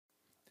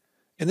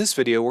In this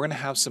video, we're going to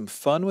have some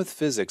fun with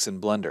physics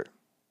in Blender.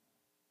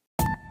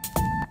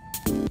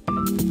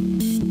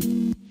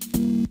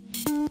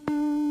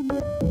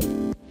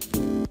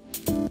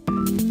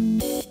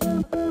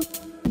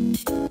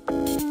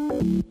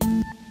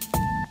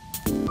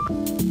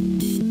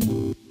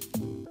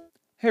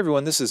 Hey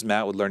everyone, this is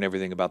Matt with Learn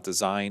Everything About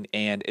Design,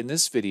 and in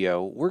this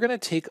video, we're going to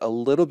take a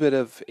little bit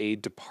of a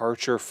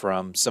departure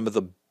from some of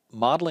the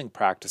modeling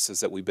practices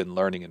that we've been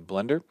learning in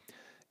Blender,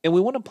 and we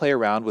want to play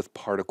around with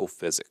particle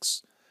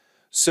physics.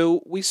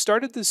 So we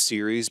started this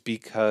series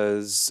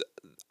because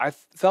I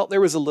felt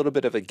there was a little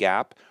bit of a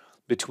gap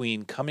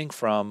between coming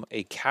from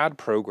a CAD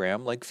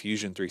program like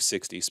Fusion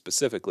 360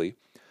 specifically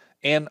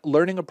and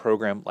learning a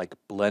program like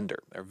Blender.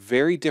 They're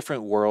very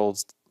different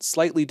worlds,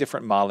 slightly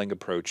different modeling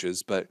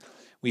approaches, but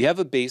we have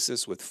a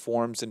basis with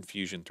forms in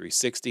Fusion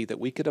 360 that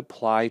we could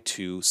apply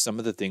to some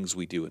of the things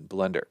we do in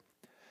Blender.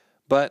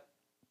 But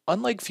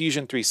unlike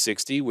Fusion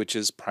 360, which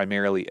is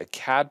primarily a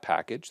CAD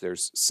package,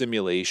 there's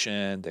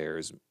simulation,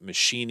 there's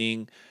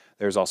machining,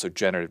 there's also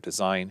generative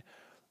design.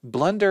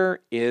 Blender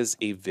is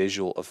a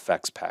visual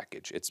effects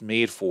package. It's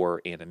made for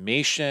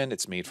animation,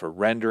 it's made for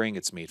rendering,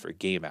 it's made for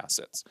game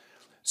assets.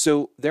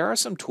 So there are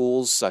some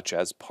tools such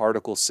as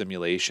particle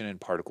simulation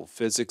and particle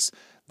physics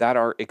that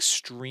are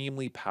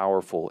extremely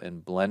powerful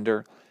in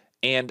Blender.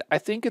 And I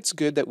think it's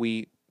good that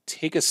we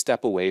take a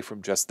step away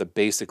from just the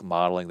basic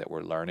modeling that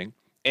we're learning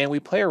and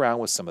we play around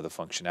with some of the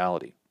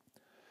functionality.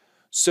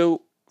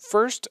 So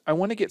first, I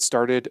want to get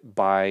started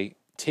by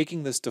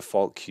taking this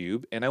default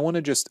cube and I want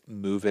to just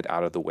move it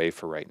out of the way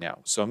for right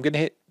now. So I'm going to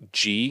hit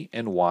G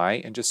and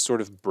Y and just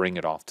sort of bring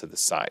it off to the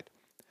side.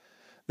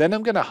 Then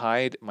I'm going to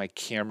hide my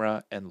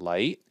camera and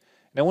light,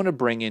 and I want to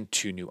bring in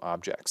two new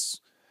objects.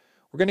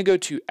 We're going to go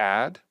to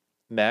Add,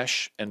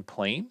 Mesh, and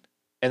Plane,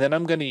 and then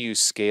I'm going to use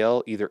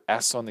Scale, either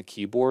S on the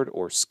keyboard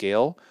or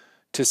Scale,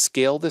 to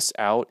scale this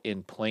out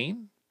in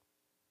plane.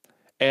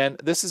 And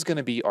this is going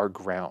to be our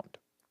ground.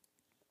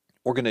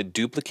 We're going to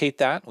duplicate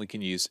that. We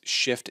can use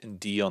Shift and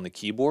D on the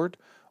keyboard,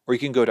 or you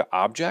can go to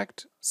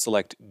Object,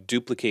 select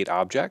Duplicate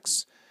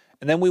Objects,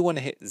 and then we want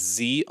to hit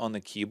Z on the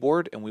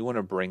keyboard, and we want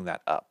to bring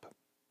that up.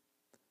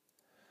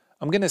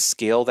 I'm going to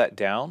scale that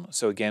down.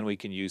 So again, we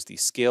can use the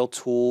scale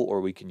tool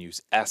or we can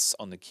use S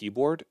on the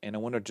keyboard, and I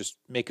want to just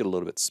make it a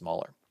little bit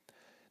smaller.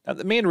 Now,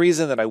 the main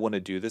reason that I want to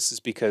do this is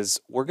because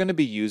we're going to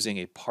be using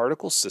a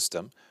particle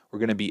system. We're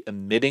going to be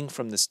emitting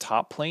from this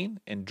top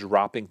plane and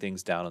dropping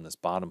things down on this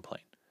bottom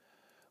plane.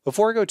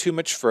 Before I go too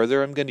much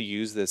further, I'm going to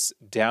use this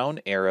down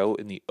arrow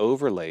in the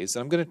overlays,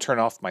 and I'm going to turn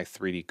off my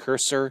 3D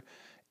cursor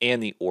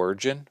and the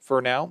origin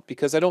for now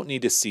because I don't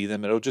need to see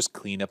them. It'll just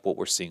clean up what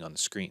we're seeing on the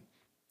screen.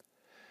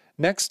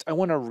 Next, I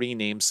want to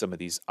rename some of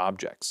these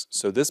objects.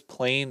 So this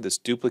plane, this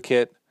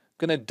duplicate,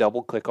 I'm going to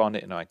double click on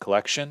it in my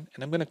collection,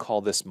 and I'm going to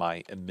call this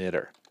my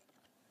emitter.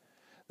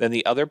 Then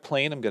the other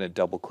plane, I'm going to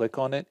double click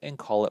on it and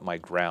call it my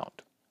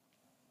ground.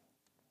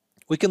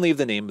 We can leave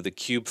the name of the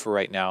cube for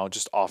right now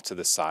just off to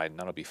the side, and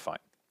that'll be fine.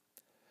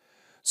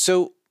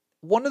 So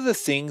one of the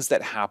things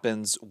that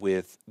happens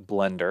with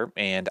Blender,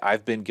 and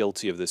I've been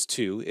guilty of this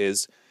too,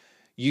 is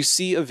you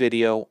see a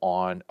video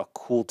on a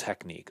cool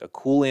technique, a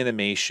cool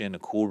animation, a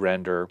cool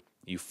render,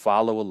 you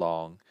follow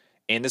along,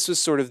 and this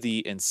was sort of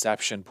the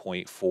inception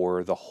point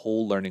for the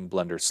whole Learning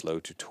Blender Slow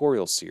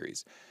tutorial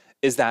series,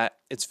 is that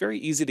it's very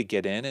easy to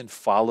get in and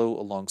follow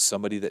along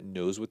somebody that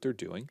knows what they're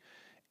doing,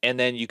 and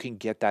then you can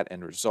get that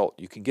end result.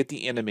 You can get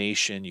the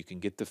animation, you can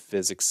get the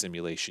physics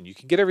simulation, you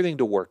can get everything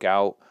to work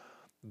out,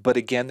 but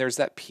again, there's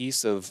that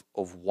piece of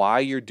why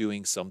you're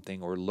doing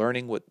something or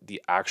learning what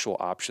the actual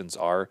options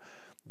are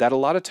that a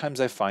lot of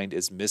times I find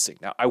is missing.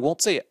 Now, I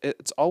won't say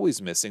it's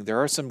always missing. There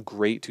are some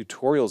great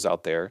tutorials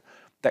out there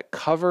that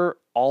cover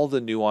all the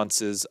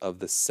nuances of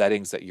the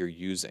settings that you're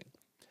using.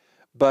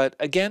 But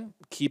again,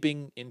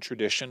 keeping in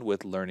tradition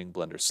with learning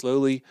Blender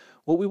slowly,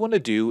 what we want to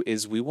do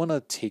is we want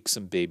to take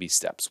some baby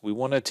steps. We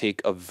want to take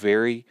a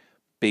very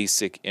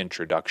basic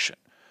introduction.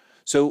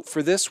 So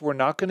for this, we're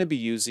not going to be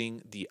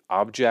using the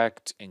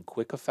object and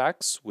quick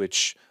effects,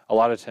 which a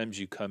lot of times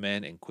you come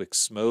in and quick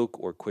smoke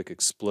or quick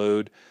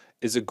explode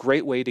is a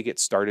great way to get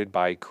started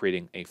by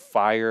creating a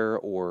fire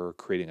or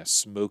creating a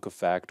smoke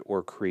effect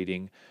or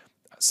creating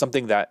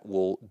something that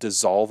will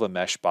dissolve a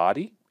mesh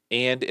body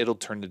and it'll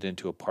turn it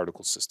into a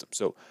particle system.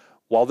 So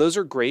while those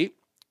are great,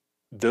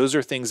 those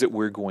are things that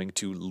we're going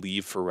to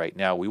leave for right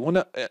now. We want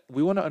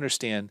to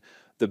understand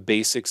the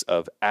basics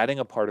of adding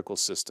a particle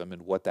system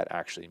and what that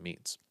actually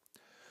means.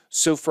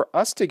 So for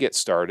us to get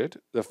started,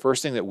 the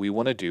first thing that we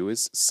want to do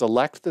is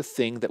select the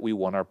thing that we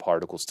want our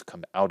particles to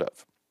come out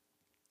of.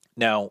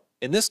 Now,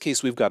 in this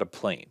case, we've got a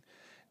plane.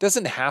 It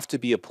doesn't have to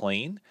be a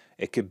plane.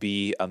 It could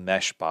be a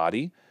mesh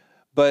body,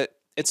 but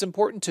it's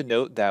important to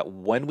note that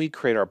when we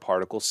create our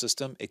particle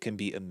system, it can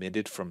be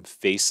emitted from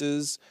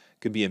faces,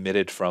 it can be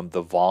emitted from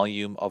the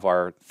volume of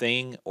our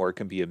thing, or it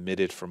can be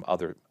emitted from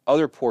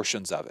other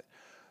portions of it.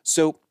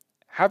 So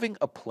having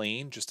a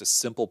plane, just a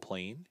simple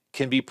plane,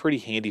 can be pretty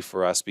handy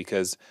for us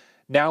because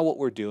now what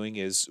we're doing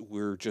is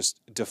we're just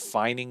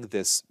defining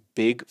this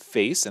big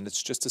face, and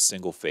it's just a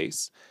single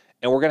face.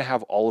 and we're going to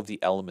have all of the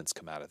elements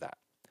come out of that.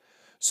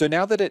 So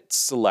now that it's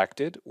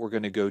selected, we're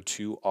going to go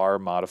to our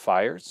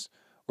modifiers.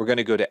 We're going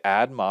to go to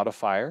Add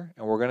Modifier,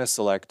 and we're going to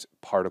select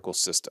Particle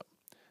System.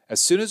 As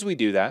soon as we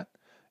do that,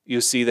 you'll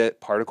see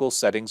that particle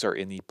settings are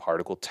in the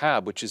Particle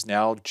tab, which is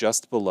now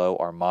just below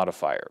our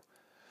modifier.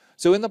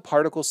 So in the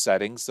particle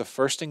settings, the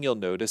first thing you'll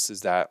notice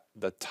is that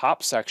the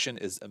top section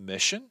is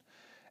emission,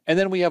 and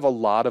then we have a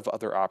lot of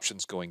other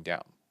options going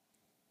down.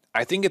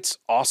 I think it's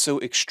also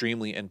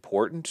extremely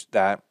important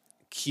that,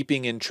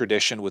 keeping in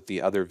tradition with the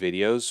other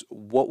videos,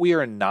 what we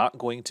are not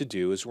going to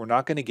do is we're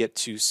not going to get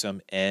to some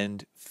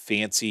end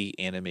fancy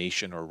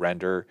animation or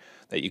render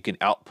that you can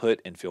output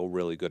and feel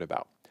really good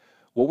about.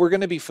 What we're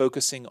going to be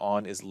focusing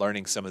on is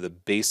learning some of the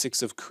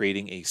basics of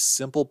creating a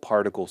simple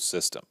particle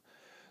system.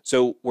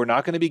 So we're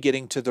not going to be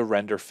getting to the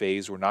render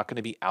phase. We're not going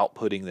to be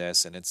outputting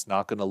this, and it's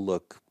not going to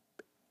look,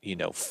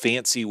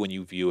 fancy when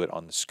you view it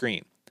on the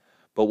screen.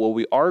 But what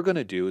we are going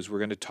to do is we're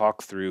going to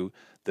talk through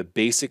the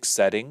basic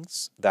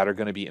settings that are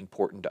going to be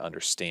important to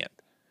understand.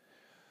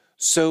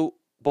 So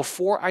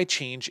before I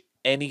change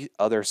any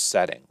other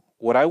setting,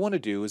 what I want to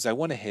do is I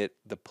want to hit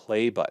the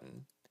play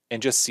button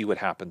and just see what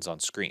happens on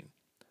screen.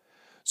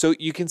 So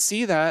you can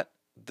see that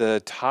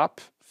the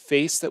top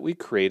face that we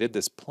created,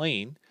 this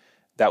plane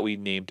that we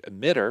named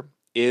emitter,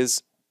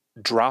 is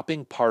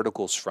dropping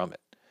particles from it.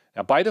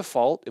 Now by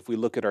default, if we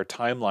look at our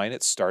timeline,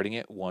 it's starting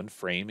at 1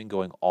 frame and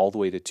going all the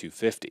way to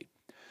 250.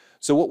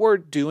 So what we're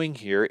doing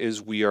here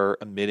is we are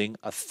emitting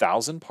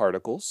 1,000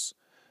 particles.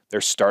 They're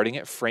starting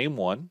at frame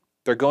 1.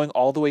 They're going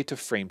all the way to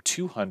frame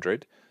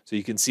 200. So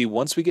you can see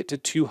once we get to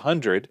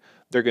 200,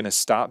 they're going to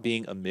stop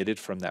being emitted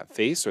from that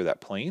face or that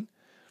plane.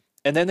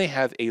 And then they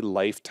have a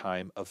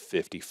lifetime of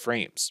 50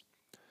 frames.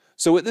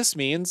 So what this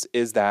means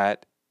is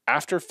that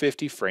after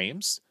 50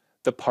 frames,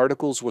 the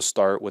particles will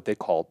start what they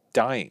call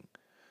dying.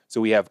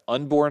 So we have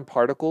unborn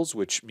particles,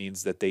 which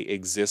means that they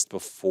exist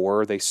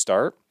before they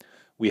start.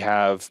 We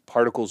have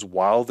particles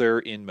while they're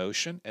in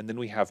motion, and then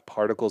we have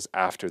particles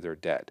after they're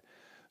dead.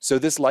 So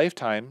this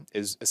lifetime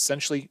is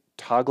essentially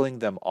toggling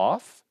them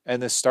off,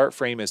 and the start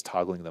frame is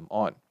toggling them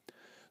on.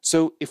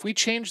 So if we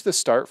change the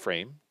start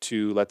frame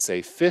to, let's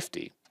say,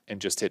 50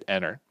 and just hit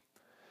enter,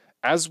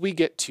 as we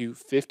get to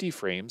 50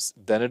 frames,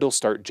 then it'll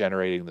start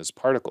generating those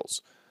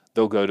particles.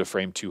 They'll go to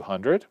frame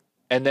 200,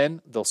 and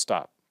then they'll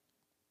stop.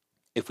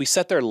 If we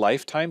set their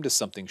lifetime to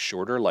something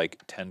shorter, like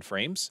 10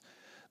 frames,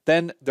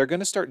 then they're going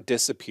to start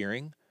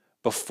disappearing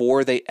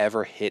before they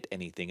ever hit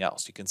anything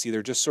else. You can see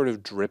they're just sort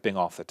of dripping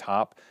off the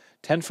top.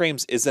 10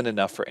 frames isn't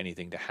enough for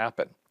anything to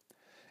happen.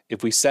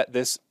 If we set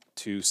this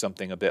to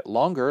something a bit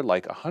longer,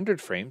 like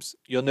 100 frames,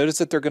 you'll notice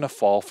that they're going to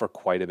fall for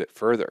quite a bit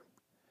further.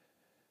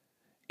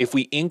 If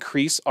we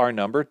increase our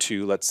number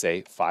to, let's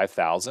say,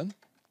 5,000,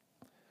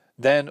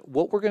 then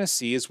what we're going to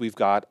see is we've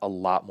got a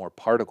lot more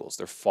particles.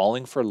 They're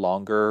falling for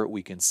longer.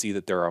 We can see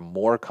that there are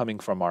more coming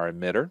from our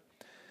emitter.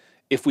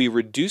 If we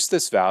reduce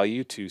this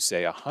value to,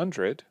 say,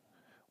 100,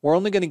 we're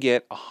only going to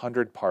get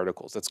 100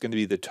 particles. That's going to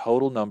be the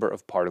total number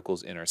of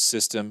particles in our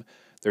system.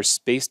 They're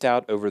spaced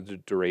out over the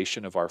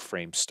duration of our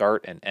frame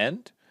start and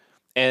end,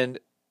 and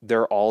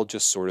they're all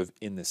just sort of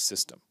in this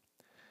system.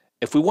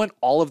 If we want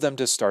all of them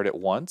to start at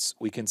once,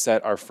 we can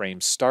set our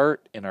frame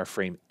start and our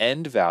frame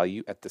end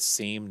value at the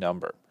same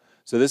number.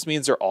 So this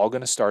means they're all going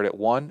to start at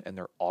 1 and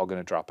they're all going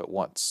to drop at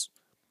once.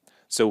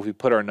 So if we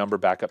put our number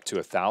back up to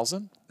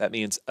 1,000, that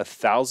means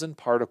 1,000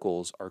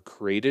 particles are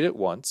created at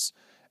once,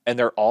 and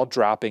they're all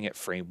dropping at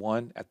frame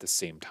 1 at the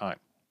same time.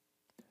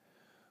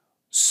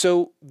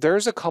 So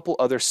there's a couple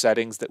other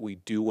settings that we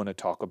do want to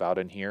talk about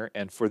in here,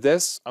 and for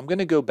this, I'm going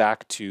to go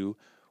back to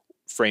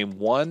frame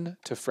 1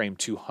 to frame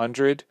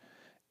 200,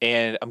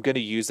 and I'm going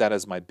to use that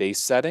as my base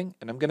setting,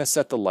 and I'm going to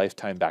set the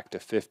lifetime back to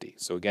 50.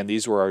 So again,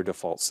 these were our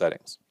default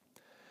settings.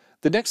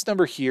 The next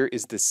number here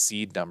is the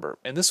seed number,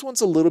 and this one's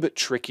a little bit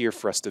trickier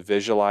for us to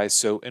visualize.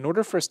 So in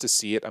order for us to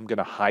see it, I'm going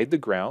to hide the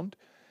ground,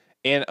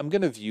 and I'm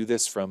going to view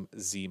this from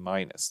Z-.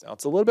 Now it's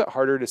a little bit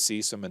harder to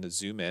see, so I'm going to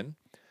zoom in,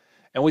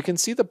 and we can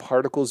see the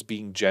particles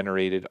being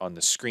generated on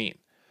the screen.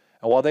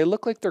 And while they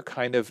look like they're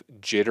kind of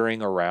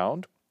jittering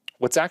around,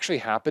 what's actually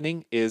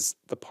happening is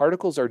the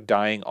particles are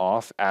dying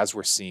off as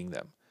we're seeing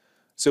them.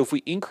 So if we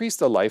increase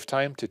the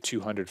lifetime to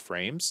 200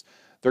 frames,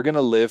 they're going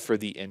to live for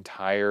the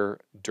entire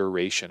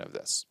duration of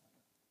this.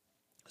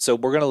 So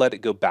we're going to let it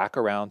go back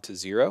around to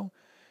 0,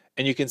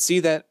 and you can see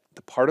that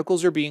the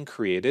particles are being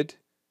created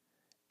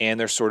and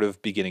they're sort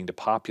of beginning to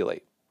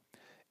populate.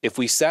 If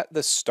we set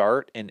the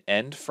start and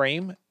end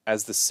frame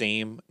as the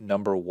same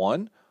number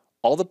 1,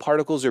 all the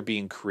particles are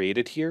being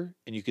created here,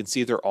 and you can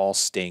see they're all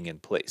staying in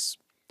place.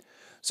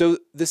 So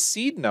the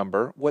seed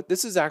number, what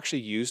this is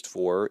actually used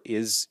for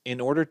is in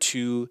order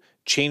to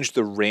change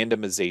the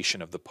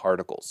randomization of the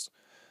particles.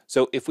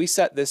 So if we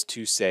set this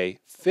to, say,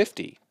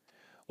 50,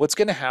 what's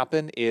going to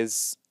happen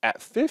is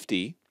at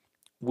 50,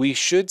 we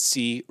should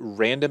see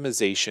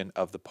randomization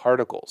of the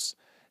particles.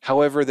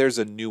 However, there's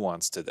a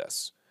nuance to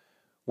this.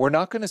 We're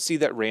not going to see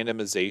that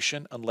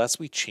randomization unless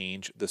we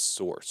change the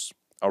source.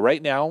 Now,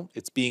 right now,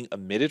 it's being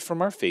emitted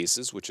from our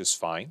faces, which is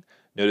fine.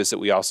 Notice that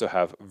we also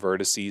have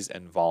vertices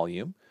and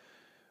volume.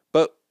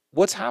 But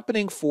what's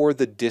happening for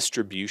the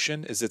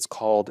distribution is it's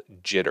called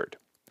jittered.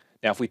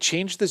 Now, if we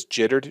change this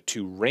jittered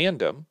to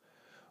random,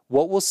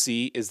 what we'll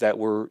see is that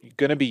we're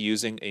going to be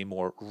using a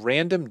more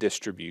random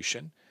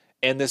distribution,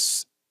 and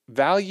this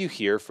value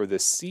here for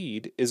this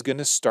seed is going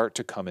to start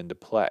to come into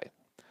play.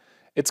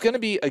 It's going to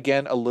be,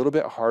 again, a little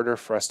bit harder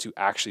for us to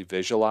actually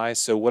visualize.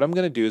 So what I'm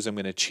going to do is I'm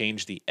going to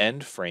change the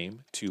end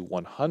frame to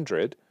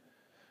 100.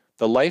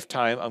 The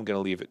lifetime, I'm going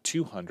to leave it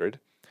 200.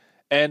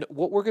 And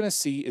what we're going to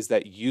see is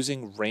that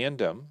using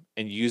random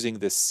and using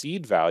this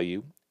seed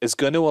value is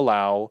going to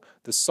allow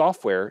the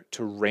software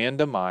to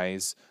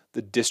randomize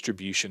the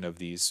distribution of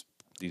these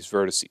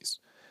vertices.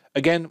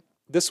 Again,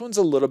 this one's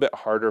a little bit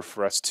harder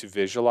for us to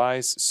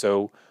visualize,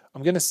 so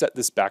I'm going to set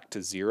this back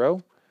to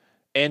 0.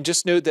 And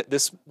just note that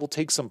this will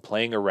take some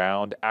playing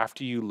around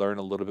after you learn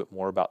a little bit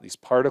more about these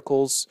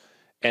particles,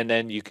 and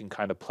then you can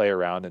kind of play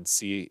around and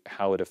see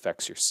how it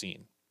affects your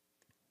scene.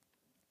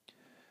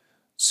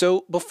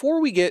 So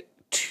before we get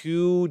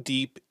too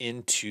deep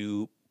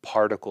into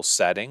particle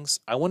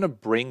settings, I want to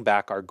bring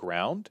back our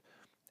ground,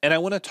 and I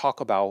want to talk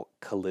about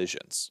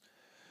collisions.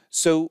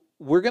 So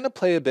we're going to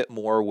play a bit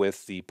more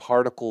with the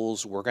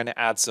particles. We're going to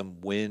add some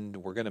wind.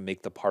 We're going to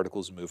make the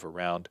particles move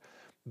around.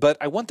 But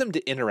I want them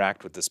to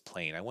interact with this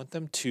plane. I want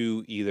them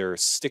to either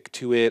stick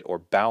to it or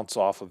bounce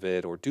off of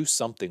it or do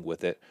something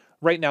with it.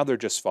 Right now they're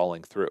just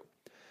falling through.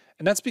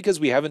 And that's because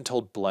we haven't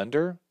told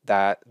Blender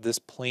that this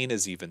plane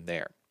is even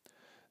there.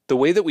 The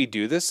way that we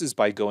do this is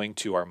by going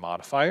to our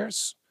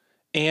modifiers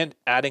and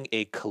adding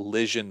a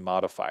collision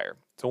modifier.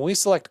 So when we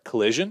select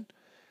collision,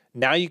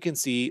 now you can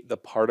see the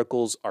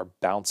particles are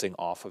bouncing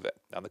off of it.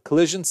 Now the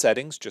collision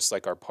settings, just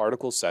like our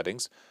particle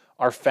settings,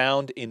 are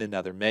found in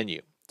another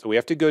menu. So we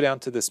have to go down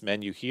to this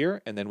menu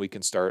here, and then we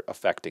can start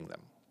affecting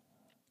them.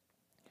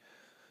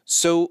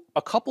 So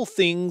a couple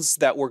things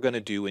that we're going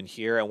to do in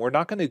here, and we're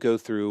not going to go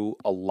through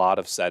a lot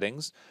of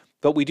settings,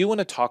 but we do want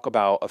to talk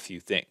about a few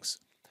things.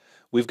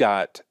 We've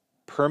got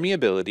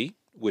permeability,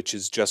 which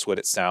is just what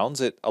it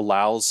sounds. It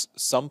allows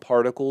some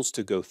particles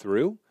to go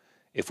through.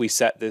 If we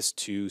set this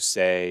to,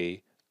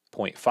 say,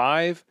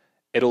 0.5,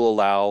 it'll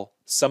allow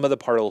some of the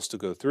particles to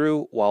go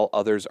through while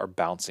others are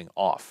bouncing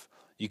off.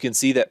 You can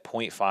see that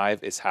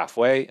 0.5 is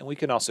halfway, and we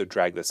can also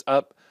drag this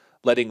up,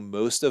 letting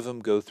most of them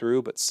go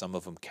through, but some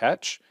of them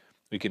catch.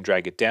 We can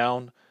drag it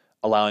down,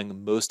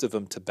 allowing most of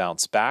them to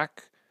bounce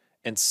back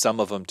and some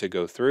of them to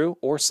go through,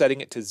 or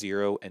setting it to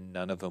 0 and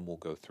none of them will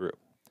go through.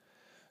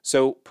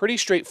 So pretty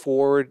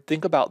straightforward.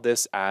 Think about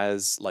this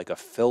as like a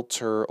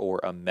filter or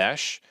a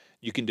mesh.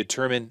 You can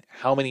determine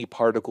how many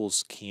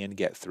particles can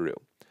get through.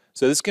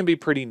 So this can be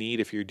pretty neat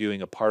if you're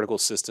doing a particle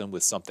system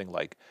with something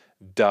like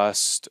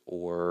dust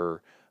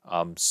or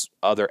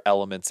other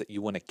elements that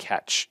you want to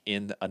catch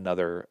in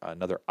another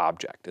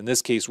object. In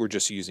this case, we're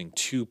just using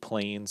 2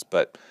 planes,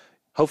 but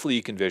hopefully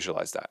you can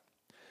visualize that.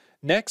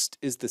 Next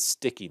is the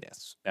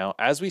stickiness. Now,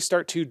 as we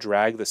start to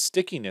drag the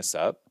stickiness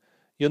up,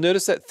 you'll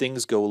notice that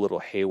things go a little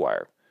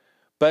haywire.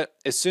 But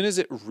as soon as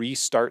it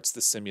restarts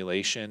the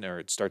simulation or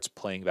it starts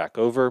playing back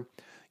over,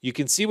 you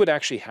can see what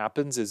actually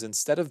happens is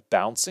instead of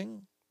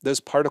bouncing, those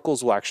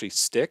particles will actually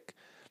stick.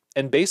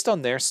 And based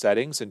on their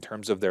settings in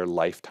terms of their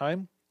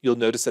lifetime, you'll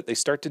notice that they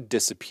start to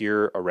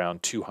disappear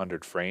around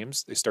 200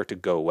 frames. They start to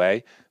go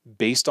away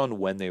based on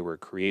when they were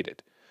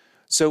created.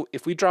 So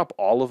if we drop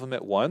all of them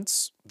at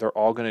once, they're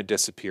all going to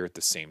disappear at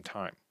the same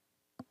time.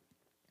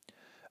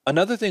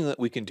 Another thing that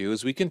we can do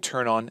is we can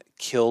turn on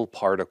kill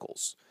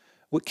particles.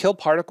 What kill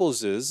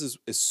particles is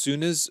as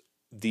soon as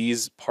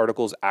these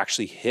particles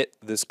actually hit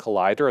this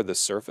collider or the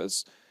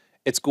surface,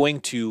 it's going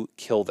to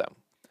kill them.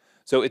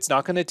 So it's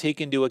not going to take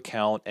into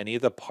account any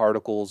of the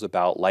particles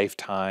about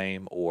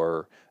lifetime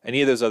or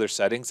any of those other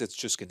settings. It's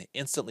just going to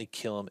instantly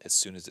kill them as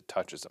soon as it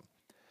touches them.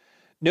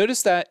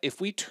 Notice that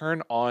if we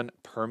turn on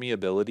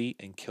permeability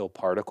and kill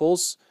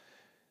particles,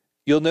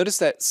 you'll notice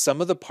that some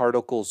of the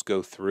particles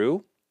go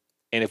through.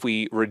 And if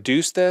we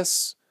reduce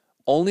this,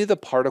 only the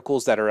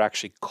particles that are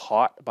actually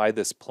caught by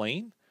this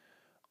plane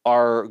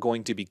are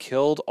going to be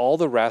killed. All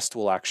the rest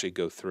will actually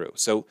go through.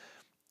 So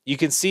you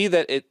can see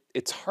that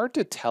it's hard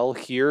to tell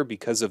here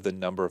because of the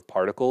number of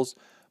particles,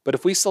 but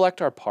if we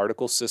select our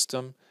particle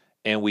system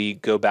and we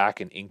go back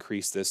and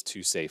increase this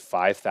to, say,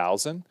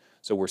 5,000,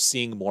 so we're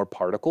seeing more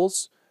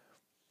particles,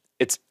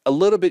 it's a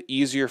little bit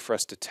easier for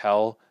us to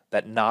tell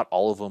that not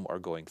all of them are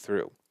going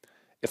through.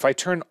 If I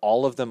turn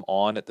all of them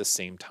on at the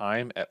same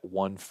time at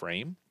 1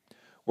 frame,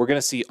 we're going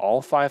to see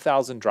all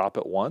 5,000 drop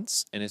at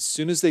once, and as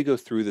soon as they go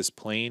through this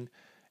plane,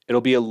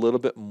 it'll be a little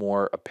bit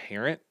more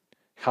apparent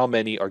how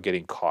many are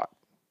getting caught.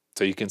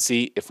 So you can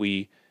see if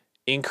we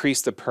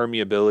increase the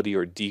permeability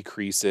or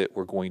decrease it,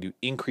 we're going to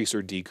increase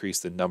or decrease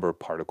the number of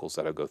particles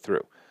that'll go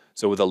through.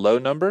 So with a low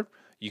number,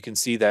 you can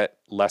see that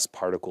less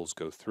particles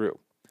go through.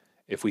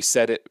 If we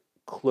set it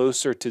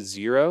closer to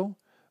 0,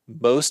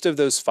 most of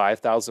those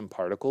 5,000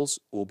 particles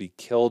will be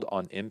killed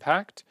on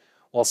impact,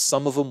 while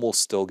some of them will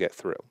still get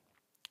through.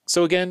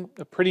 So again,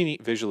 a pretty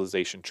neat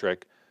visualization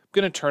trick. I'm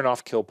going to turn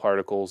off kill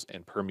particles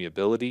and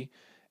permeability,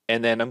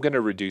 And then I'm going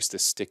to reduce the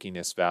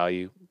stickiness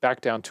value back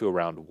down to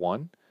around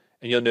 1.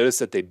 And you'll notice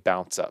that they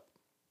bounce up.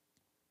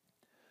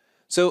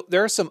 So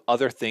there are some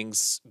other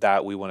things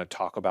that we want to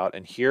talk about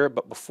in here.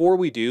 But before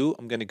we do,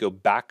 I'm going to go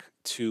back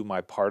to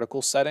my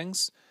particle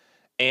settings.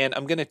 And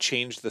I'm going to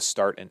change the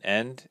start and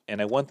end.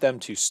 And I want them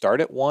to start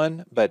at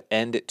 1, but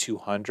end at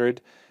 200.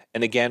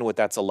 And again, what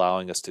that's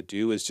allowing us to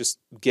do is just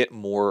get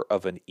more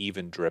of an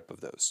even drip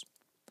of those.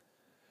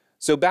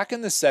 So back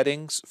in the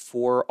settings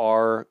for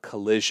our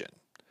collision,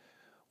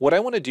 what I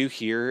want to do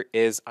here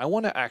is I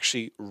want to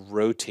actually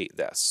rotate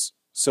this.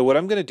 So what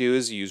I'm going to do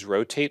is use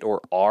rotate or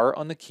R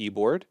on the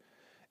keyboard,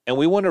 and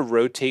we want to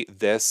rotate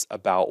this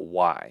about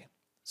Y.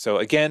 So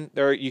again,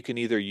 there you can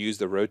either use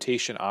the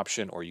rotation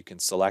option or you can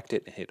select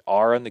it and hit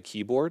R on the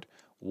keyboard,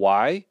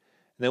 Y, and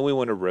then we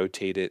want to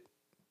rotate it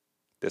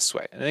this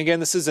way. And again,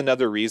 this is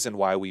another reason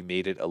why we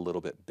made it a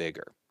little bit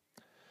bigger.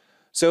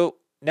 So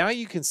now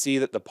you can see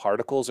that the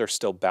particles are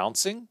still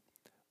bouncing,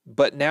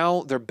 but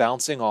now they're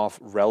bouncing off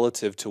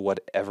relative to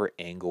whatever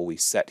angle we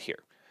set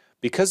here.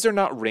 Because they're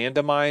not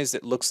randomized,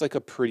 it looks like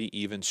a pretty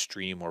even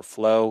stream or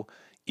flow.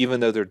 Even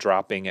though they're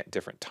dropping at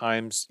different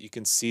times, you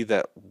can see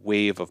that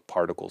wave of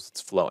particles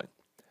that's flowing.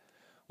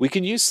 We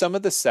can use some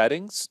of the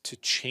settings to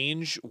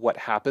change what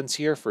happens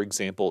here. For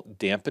example,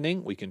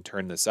 dampening, we can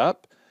turn this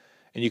up.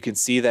 And you can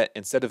see that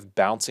instead of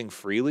bouncing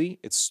freely,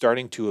 it's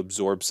starting to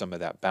absorb some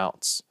of that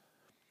bounce.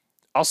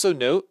 Also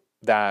note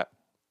that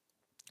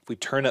if we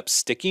turn up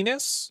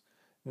stickiness,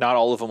 not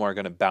all of them are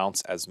going to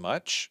bounce as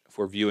much. If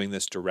we're viewing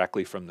this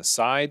directly from the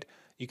side,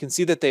 you can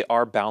see that they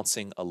are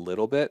bouncing a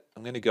little bit.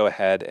 I'm going to go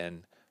ahead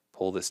and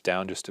pull this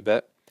down just a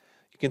bit.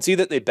 You can see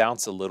that they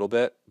bounce a little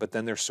bit, but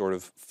then they're sort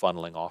of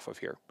funneling off of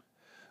here.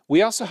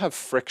 We also have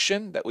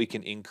friction that we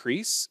can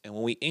increase. And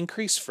when we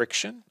increase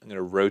friction, I'm going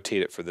to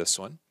rotate it for this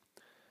one.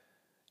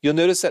 You'll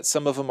notice that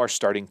some of them are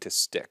starting to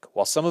stick.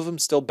 While some of them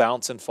still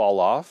bounce and fall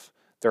off,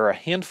 there are a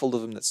handful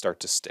of them that start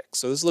to stick.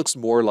 So this looks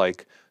more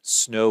like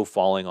snow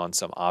falling on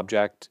some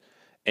object,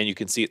 and you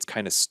can see it's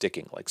kind of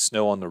sticking, like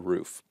snow on the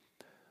roof.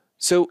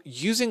 So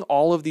using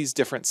all of these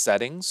different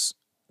settings,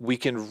 we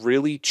can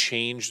really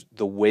change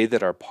the way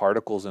that our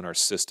particles in our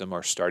system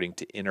are starting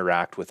to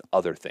interact with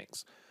other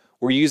things.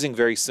 We're using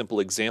very simple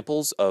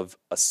examples of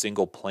a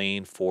single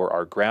plane for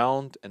our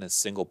ground and a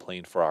single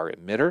plane for our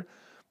emitter.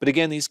 But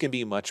again, these can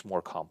be much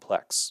more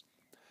complex.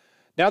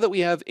 Now that we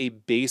have a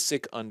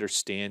basic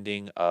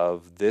understanding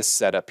of this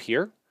setup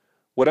here,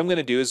 what I'm going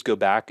to do is go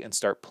back and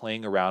start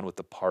playing around with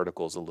the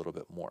particles a little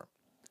bit more.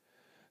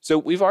 So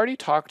we've already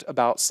talked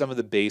about some of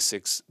the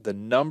basics, the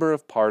number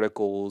of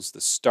particles, the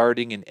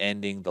starting and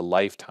ending, the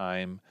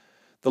lifetime.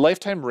 The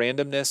lifetime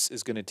randomness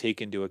is going to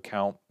take into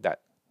account that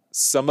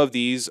some of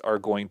these are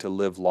going to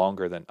live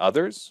longer than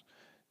others.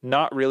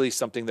 Not really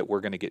something that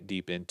we're going to get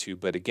deep into,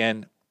 but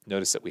again,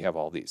 notice that we have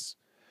all these.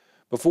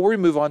 Before we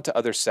move on to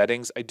other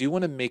settings, I do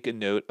want to make a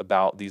note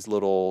about these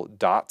little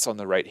dots on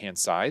the right-hand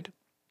side.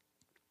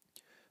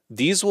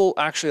 These will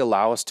actually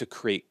allow us to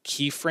create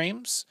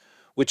keyframes,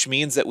 which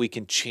means that we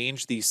can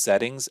change these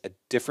settings at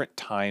different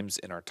times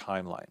in our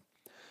timeline.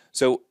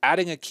 So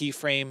adding a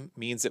keyframe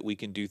means that we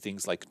can do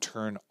things like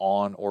turn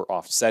on or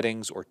off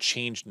settings or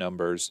change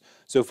numbers.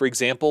 So for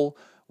example,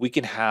 we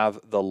can have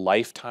the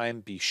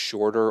lifetime be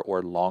shorter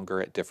or longer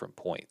at different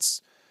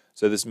points.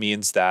 So this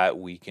means that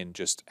we can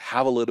just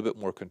have a little bit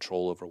more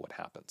control over what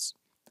happens.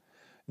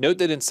 Note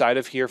that inside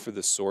of here for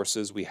the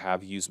sources, we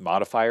have use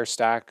modifier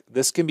stack.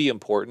 This can be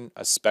important,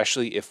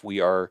 especially if we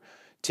are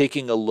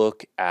taking a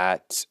look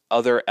at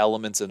other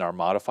elements in our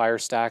modifier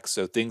stack.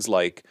 So things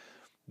like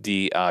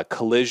the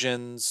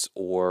collisions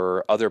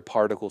or other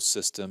particle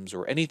systems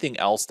or anything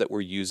else that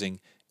we're using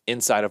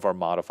inside of our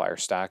modifier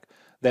stack,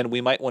 then we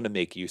might want to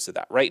make use of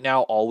that. Right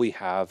now, all we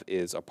have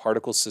is a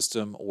particle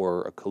system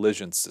or a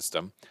collision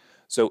system.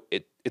 So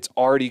it's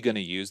already going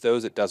to use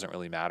those. It doesn't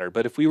really matter.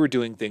 But if we were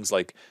doing things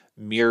like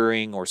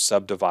mirroring or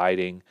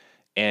subdividing,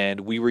 and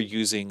we were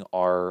using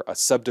a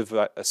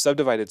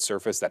subdivided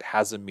surface that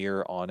has a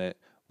mirror on it,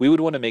 we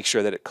would want to make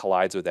sure that it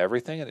collides with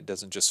everything and it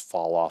doesn't just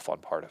fall off on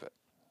part of it.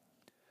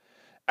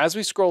 As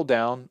we scroll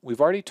down,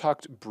 we've already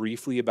talked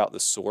briefly about the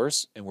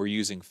source, and we're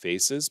using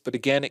faces. But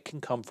again, it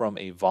can come from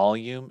a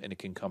volume and it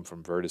can come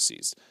from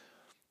vertices.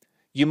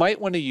 You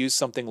might want to use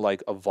something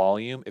like a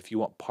volume if you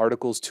want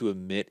particles to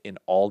emit in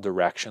all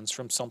directions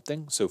from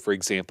something. So for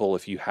example,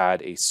 if you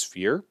had a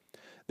sphere,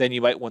 then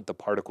you might want the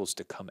particles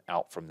to come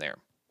out from there.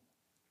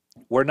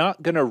 We're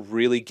not going to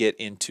really get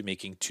into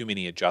making too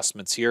many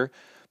adjustments here,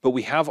 but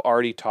we have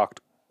already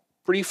talked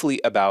briefly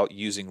about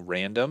using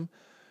random.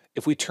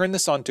 If we turn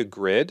this on to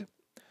grid,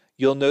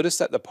 you'll notice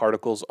that the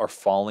particles are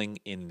falling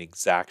in an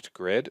exact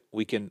grid.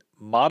 We can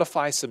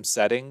modify some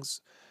settings.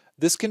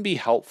 This can be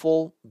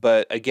helpful,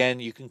 but again,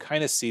 you can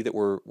kind of see that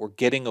we're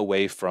getting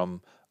away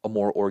from a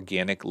more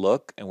organic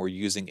look and we're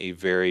using a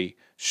very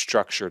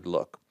structured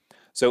look.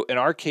 So in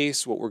our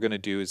case, what we're going to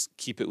do is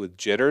keep it with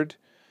jittered,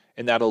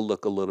 and that'll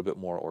look a little bit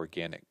more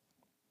organic.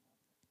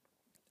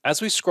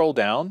 As we scroll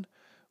down,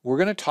 we're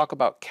going to talk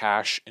about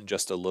cache in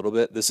just a little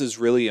bit. This is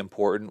really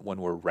important when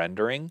we're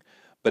rendering,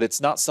 but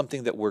it's not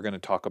something that we're going to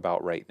talk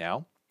about right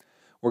now.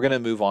 We're going to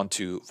move on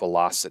to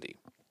velocity.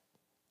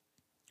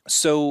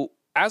 So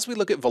as we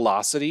look at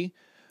velocity,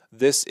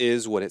 this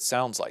is what it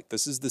sounds like.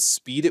 This is the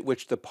speed at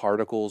which the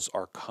particles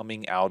are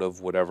coming out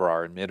of whatever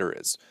our emitter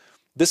is.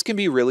 This can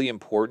be really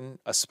important,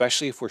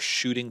 especially if we're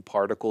shooting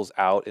particles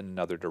out in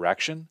another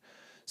direction.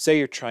 Say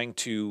you're trying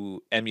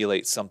to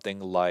emulate something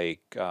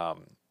like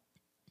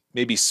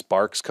maybe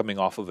sparks coming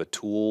off of a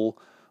tool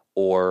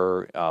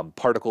or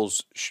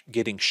particles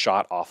getting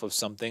shot off of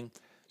something.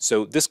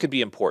 So this could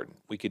be important.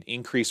 We could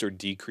increase or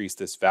decrease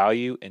this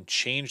value and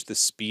change the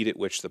speed at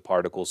which the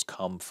particles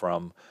come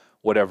from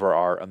whatever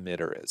our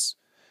emitter is.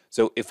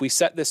 So if we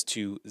set this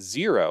to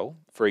 0,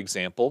 for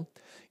example,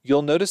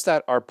 you'll notice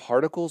that our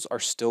particles are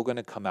still going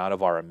to come out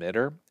of our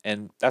emitter,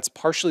 and that's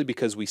partially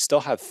because we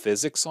still have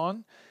physics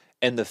on,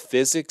 and the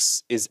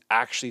physics is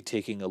actually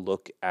taking a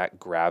look at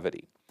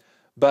gravity.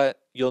 But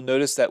you'll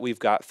notice that we've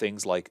got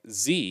things like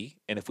z,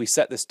 and if we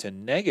set this to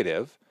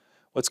negative,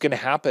 what's going to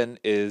happen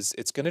is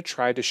it's going to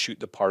try to shoot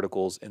the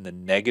particles in the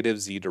negative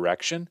z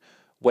direction,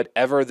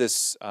 whatever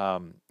this,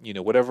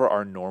 whatever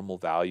our normal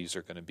values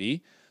are going to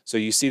be. So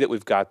you see that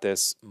we've got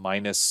this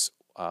minus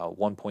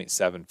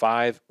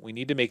 1.75. We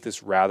need to make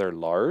this rather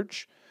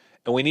large,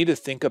 and we need to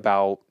think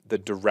about the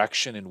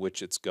direction in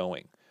which it's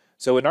going.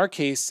 So in our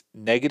case,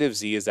 negative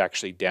z is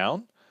actually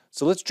down.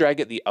 So let's drag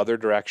it the other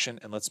direction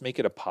and let's make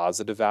it a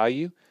positive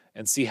value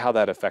and see how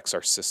that affects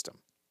our system.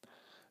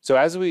 So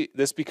as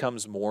this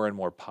becomes more and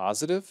more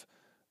positive,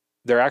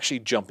 they're actually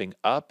jumping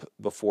up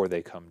before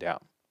they come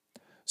down.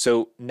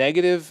 So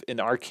negative in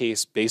our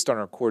case, based on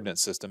our coordinate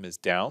system, is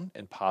down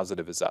and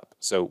positive is up.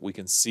 So we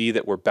can see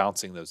that we're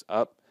bouncing those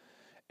up.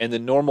 And the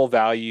normal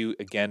value,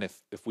 again,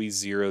 if we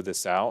zero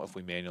this out, if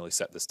we manually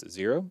set this to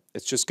 0,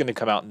 it's just going to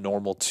come out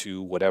normal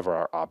to whatever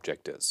our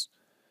object is.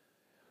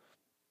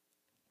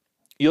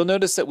 You'll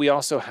notice that we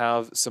also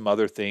have some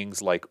other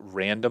things like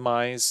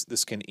randomize.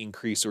 This can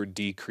increase or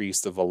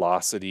decrease the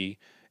velocity.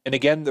 And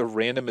again, the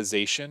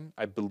randomization,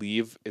 I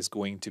believe, is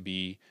going to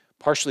be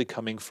partially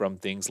coming from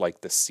things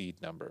like the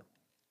seed number.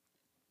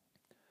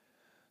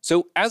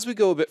 So as we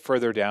go a bit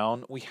further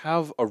down, we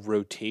have a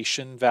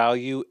rotation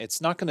value.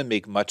 It's not going to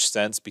make much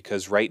sense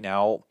because right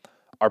now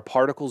our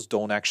particles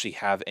don't actually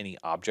have any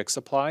objects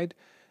applied.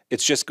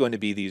 It's just going to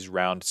be these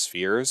round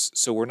spheres,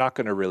 so we're not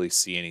going to really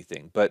see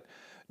anything. But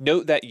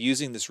note that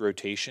using this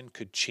rotation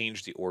could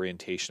change the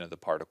orientation of the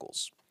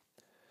particles.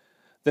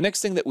 The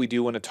next thing that we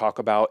do want to talk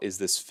about is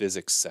this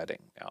physics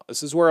setting. Now,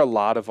 this is where a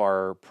lot of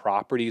our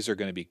properties are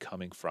going to be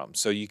coming from.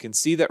 So you can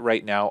see that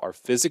right now our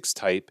physics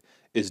type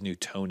is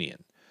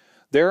Newtonian.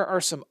 There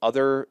are some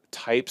other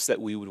types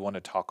that we would want to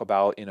talk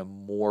about in a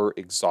more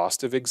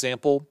exhaustive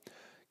example.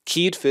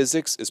 Keyed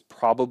physics is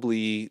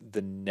probably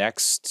the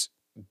next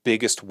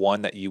biggest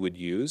one that you would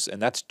use,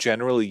 and that's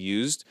generally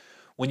used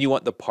when you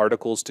want the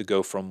particles to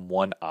go from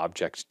one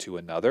object to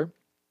another.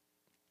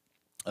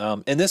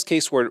 In this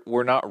case,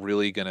 we're not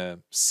really going to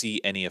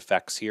see any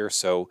effects here,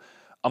 so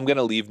I'm going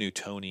to leave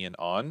Newtonian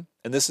on,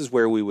 and this is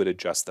where we would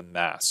adjust the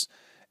mass.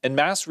 And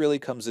mass really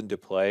comes into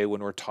play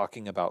when we're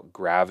talking about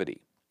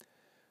gravity.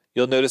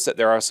 You'll notice that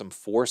there are some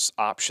force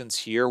options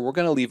here. We're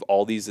going to leave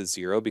all these as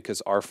 0 because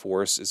our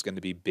force is going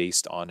to be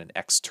based on an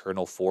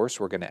external force.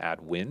 We're going to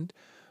add wind.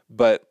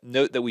 But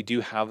note that we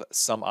do have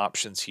some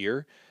options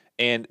here,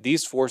 and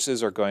these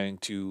forces are going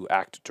to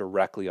act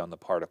directly on the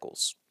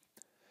particles.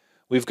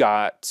 We've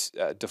got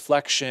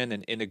deflection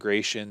and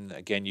integration.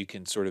 Again, you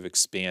can sort of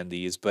expand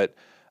these, but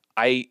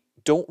I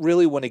don't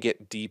really want to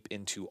get deep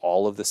into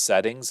all of the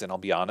settings, and I'll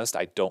be honest,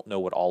 I don't know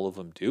what all of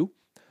them do,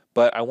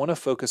 but I want to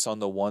focus on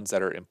the ones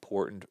that are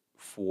important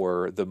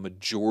for the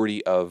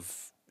majority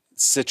of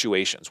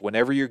situations.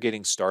 Whenever you're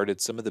getting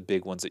started, some of the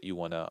big ones that you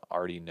want to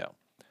already know.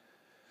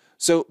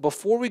 So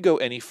before we go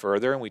any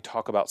further and we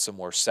talk about some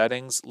more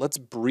settings, let's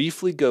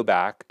briefly go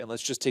back and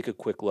let's just take a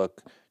quick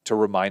look to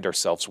remind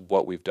ourselves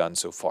what we've done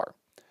so far.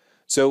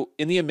 So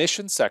in the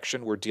emissions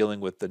section, we're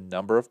dealing with the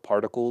number of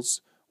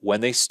particles,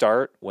 when they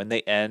start, when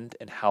they end,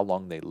 and how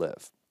long they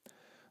live.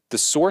 The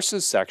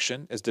sources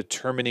section is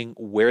determining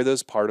where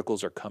those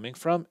particles are coming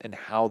from and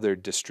how they're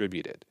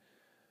distributed.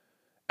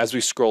 As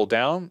we scroll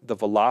down, the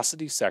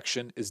velocity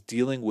section is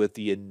dealing with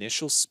the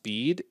initial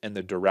speed and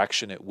the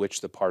direction at which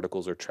the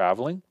particles are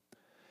traveling.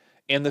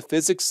 And the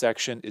physics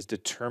section is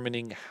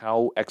determining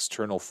how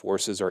external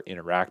forces are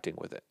interacting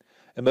with it.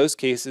 In most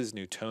cases,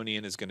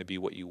 Newtonian is going to be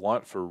what you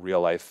want for real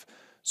life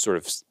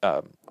sort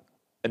of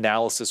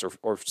analysis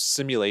or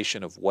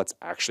simulation of what's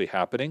actually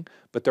happening,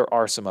 but there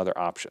are some other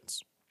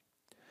options.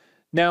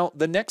 Now,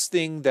 the next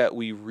thing that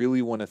we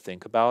really want to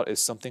think about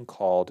is something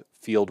called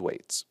field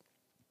weights.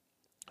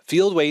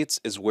 Field weights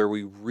is where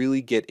we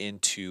really get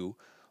into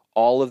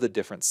all of the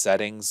different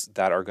settings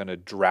that are going to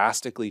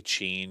drastically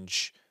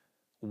change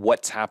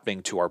what's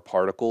happening to our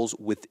particles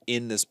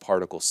within this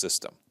particle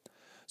system.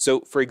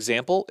 So, for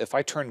example, if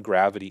I turn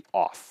gravity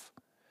off,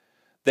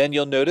 then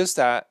you'll notice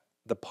that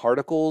the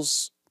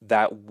particles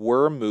that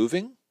were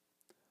moving,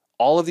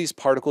 all of these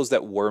particles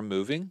that were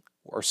moving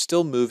are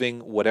still moving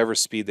whatever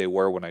speed they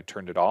were when I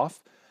turned it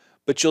off,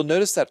 But you'll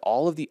notice that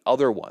all of the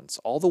other ones,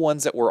 all the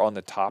ones that were on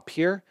the top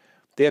here,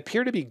 they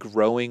appear to be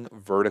growing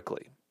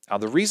vertically. Now,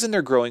 the reason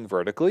they're growing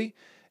vertically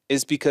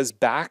is because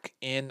back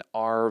in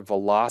our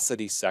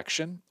velocity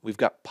section, we've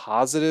got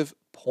positive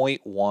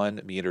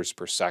 0.1 meters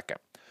per second.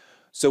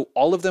 So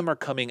all of them are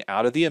coming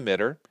out of the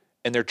emitter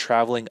and they're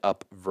traveling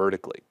up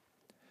vertically.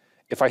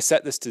 If I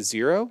set this to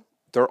 0,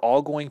 they're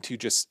all going to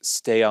just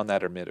stay on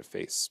that emitter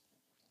face.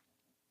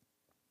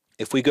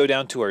 If we go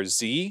down to our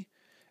Z,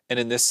 and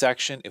in this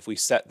section, if we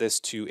set this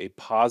to a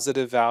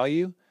positive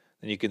value,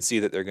 then you can see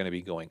that they're going to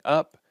be going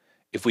up.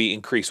 If we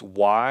increase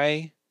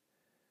Y,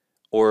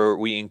 or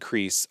we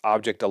increase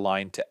object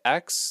aligned to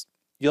X,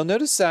 you'll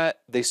notice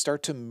that they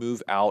start to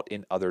move out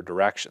in other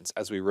directions.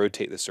 As we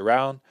rotate this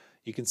around,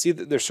 you can see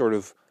that they're sort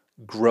of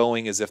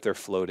growing as if they're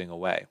floating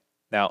away.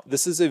 Now,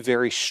 this is a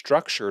very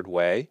structured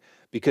way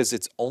because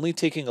it's only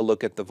taking a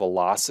look at the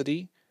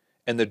velocity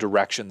and the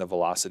direction the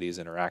velocity is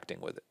interacting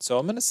with it. So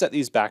I'm going to set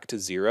these back to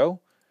 0.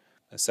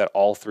 I set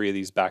all 3 of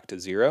these back to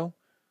 0.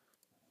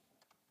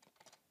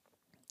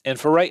 And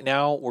for right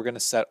now, we're going to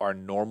set our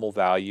normal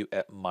value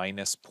at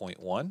minus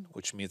 0.1,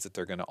 which means that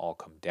they're going to all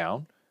come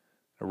down.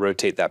 I'll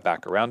rotate that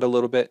back around a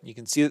little bit. You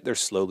can see that they're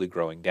slowly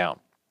growing down.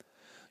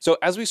 So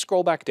as we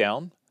scroll back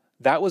down,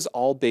 that was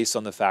all based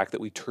on the fact that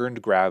we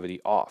turned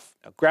gravity off.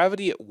 Now,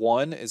 gravity at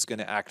 1 is going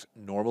to act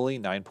normally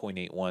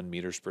 9.81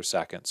 meters per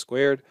second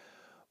squared,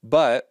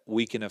 but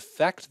we can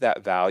affect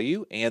that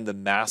value and the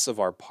mass of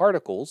our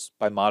particles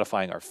by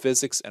modifying our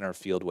physics and our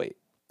field weight.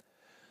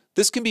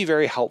 This can be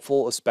very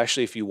helpful,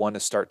 especially if you want to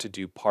start to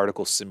do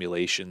particle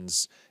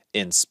simulations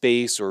in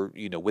space or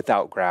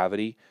without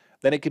gravity,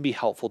 then it can be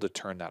helpful to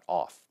turn that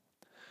off.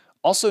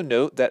 Also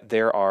note that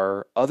there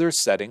are other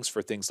settings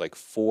for things like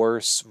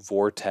force,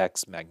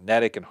 vortex,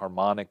 magnetic and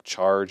harmonic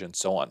charge, and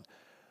so on.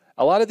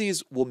 A lot of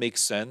these will make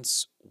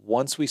sense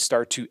once we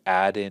start to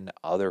add in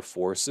other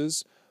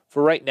forces.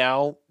 For right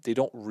now, they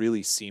don't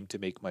really seem to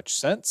make much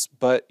sense,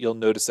 but you'll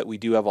notice that we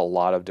do have a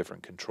lot of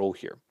different control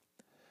here.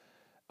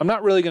 I'm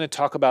not really going to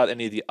talk about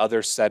any of the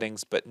other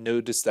settings, but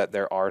notice that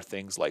there are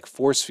things like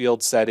force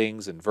field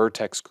settings and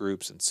vertex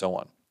groups and so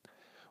on.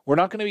 We're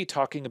not going to be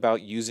talking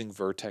about using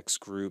vertex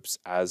groups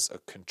as a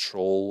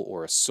control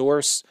or a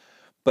source,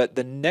 but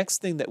the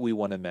next thing that we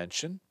want to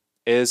mention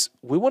is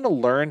we want to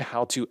learn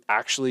how to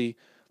actually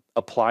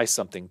apply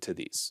something to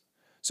these.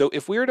 So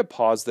if we were to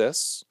pause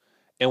this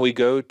and we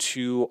go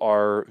to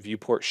our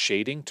viewport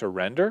shading to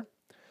render,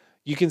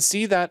 you can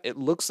see that it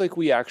looks like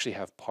we actually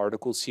have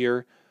particles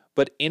here.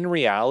 But in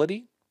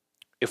reality,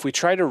 if we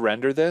try to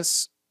render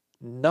this,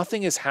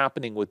 nothing is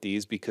happening with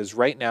these because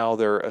right now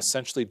they're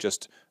essentially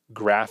just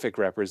graphic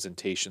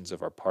representations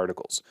of our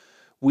particles.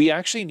 We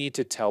actually need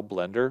to tell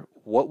Blender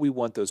what we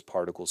want those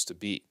particles to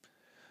be.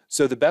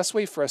 So the best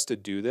way for us to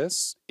do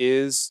this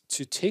is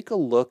to take a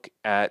look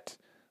at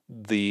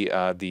the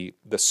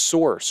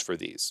source for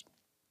these.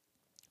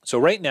 So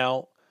right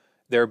now,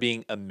 they're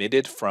being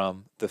emitted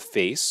from the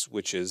face,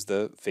 which is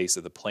the face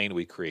of the plane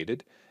we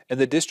created, and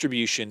the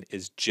distribution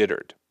is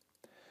jittered.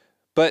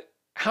 But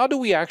how do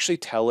we actually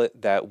tell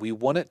it that we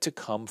want it to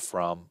come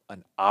from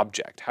an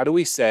object? How do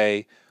we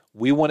say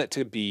we want it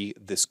to be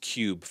this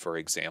cube, for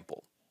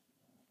example?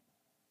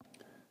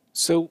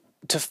 So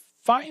to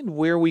find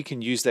where we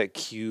can use that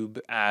cube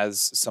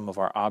as some of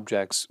our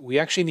objects, we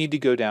actually need to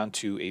go down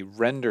to a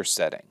render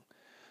setting.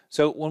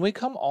 So when we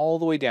come all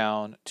the way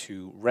down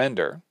to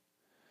render,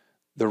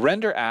 the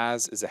render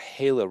as is a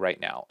halo right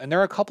now. And there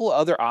are a couple of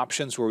other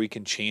options where we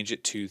can change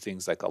it to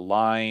things like a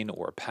line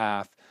or a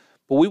path,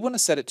 but we want to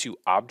set it to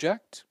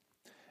object.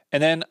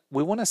 And then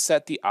we want to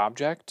set the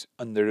object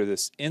under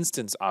this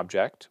instance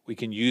object. We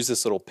can use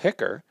this little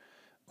picker.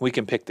 We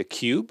can pick the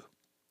cube.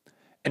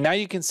 And now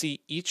you can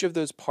see each of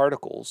those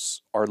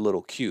particles are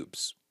little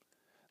cubes.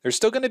 They're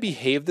still going to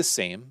behave the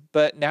same,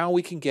 but now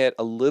we can get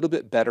a little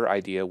bit better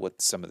idea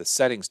what some of the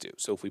settings do.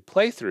 So if we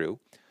play through,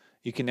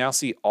 you can now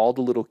see all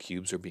the little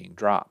cubes are being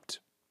dropped.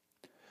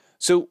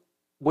 So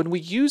when we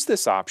use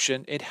this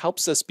option, it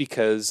helps us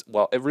because,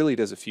 well, it really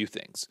does a few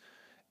things.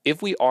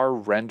 If we are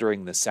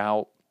rendering this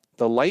out,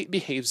 the light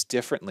behaves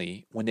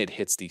differently when it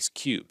hits these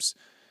cubes.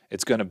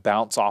 It's going to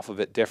bounce off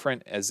of it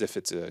different as if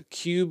it's a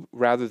cube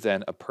rather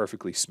than a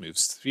perfectly smooth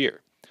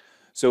sphere.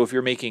 So if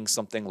you're making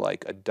something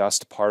like a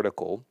dust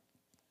particle,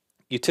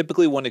 you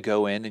typically want to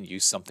go in and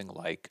use something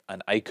like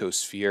an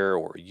icosphere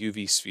or a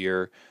UV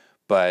sphere,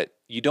 but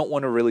you don't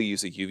want to really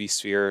use a UV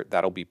sphere.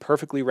 That'll be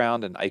perfectly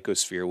round. An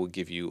icosphere will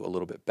give you a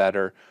little bit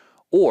better.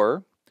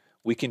 Or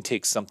we can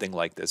take something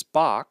like this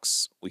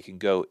box. We can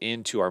go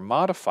into our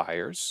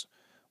modifiers.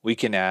 We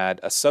can add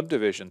a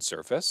subdivision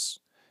surface.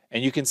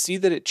 And you can see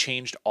that it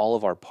changed all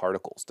of our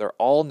particles. They're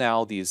all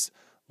now these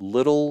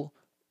little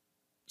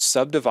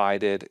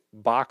subdivided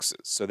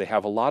boxes. So they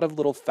have a lot of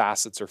little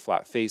facets or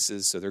flat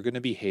faces. So they're going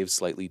to behave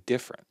slightly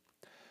different.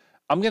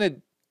 I'm going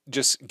to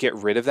just get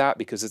rid of that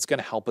because it's going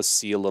to help us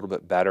see a little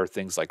bit better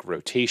things like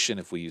rotation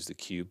if we use the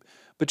cube,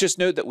 but just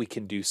note that we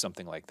can do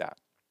something like that.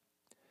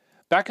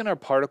 Back in our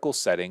particle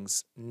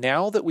settings,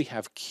 now that we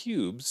have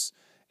cubes,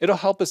 it'll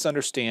help us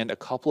understand a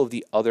couple of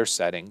the other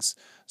settings,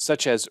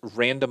 such as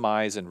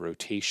randomize and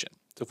rotation.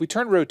 So if we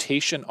turn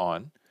rotation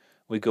on,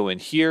 we go in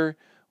here,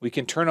 we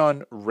can turn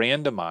on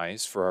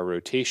randomize for our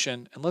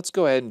rotation, and let's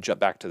go ahead and jump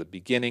back to the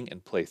beginning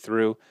and play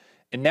through.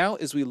 And now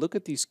as we look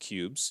at these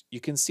cubes, you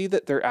can see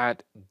that they're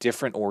at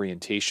different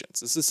orientations.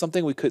 This is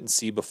something we couldn't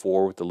see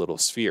before with the little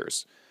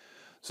spheres.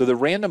 So the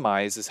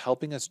randomize is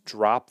helping us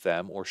drop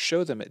them or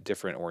show them at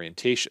different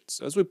orientations.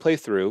 So as we play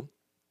through,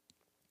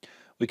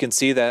 we can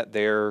see that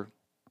they're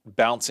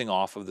bouncing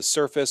off of the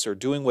surface or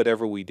doing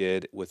whatever we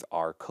did with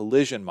our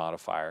collision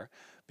modifier,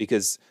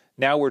 because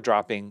now we're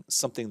dropping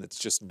something that's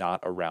just not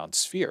a round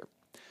sphere.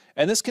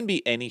 And this can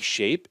be any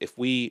shape. If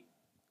we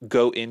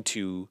go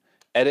into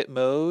edit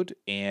mode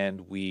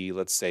and we,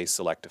 let's say,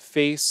 select a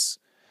face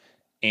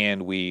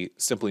and we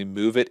simply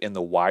move it in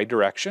the Y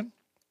direction,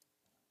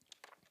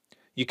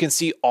 you can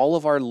see all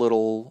of our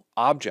little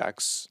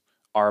objects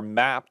are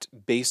mapped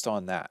based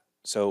on that.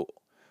 So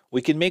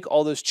we can make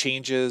all those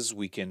changes,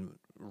 we can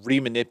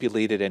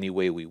remanipulate it any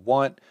way we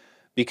want,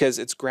 because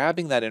it's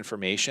grabbing that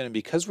information, and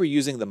because we're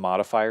using the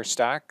modifier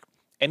stack,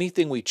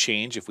 anything we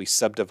change, if we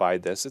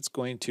subdivide this, it's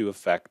going to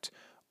affect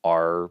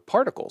our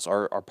particles,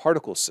 our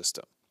particle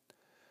system.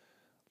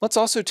 Let's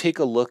also take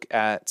a look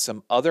at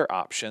some other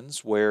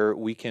options where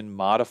we can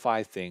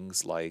modify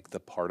things like the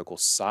particle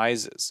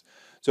sizes.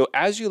 So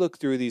as you look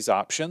through these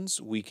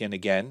options, we can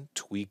again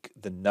tweak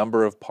the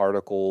number of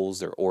particles,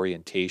 their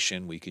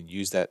orientation. We can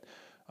use that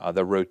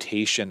the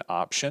rotation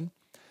option.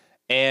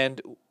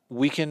 And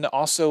we can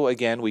also,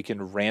 again, we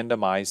can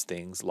randomize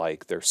things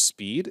like their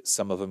speed.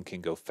 Some of them can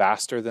go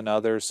faster than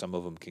others. Some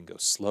of them can go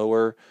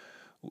slower.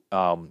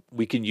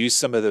 We can use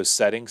some of those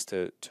settings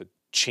to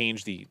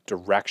change the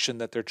direction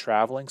that they're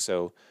traveling.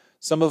 So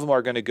some of them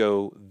are going to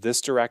go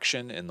this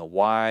direction in the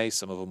Y.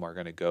 Some of them are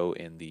going to go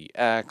in the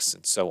X,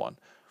 and so on.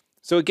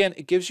 So again,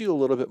 it gives you a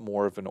little bit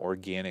more of an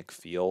organic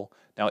feel.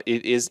 Now,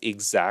 it is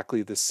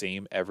exactly the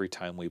same every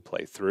time we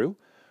play through,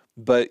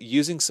 but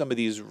using some of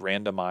these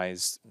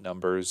randomized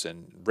numbers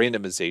and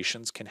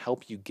randomizations can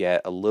help you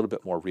get a little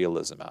bit more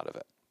realism out of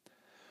it.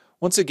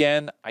 Once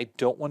again, I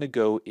don't want to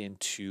go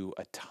into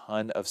a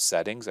ton of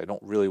settings. I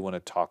don't really want to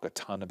talk a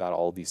ton about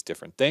all these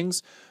different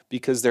things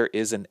because there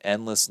is an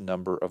endless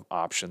number of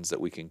options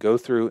that we can go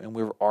through, and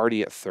we're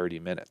already at 30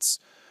 minutes.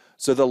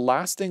 So the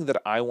last thing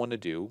that I want to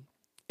do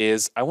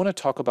is I want to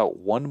talk about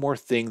one more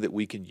thing that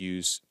we can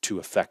use to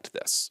affect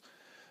this.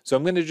 So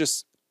I'm going to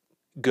just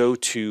go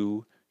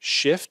to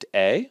Shift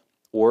A,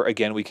 or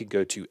again, we could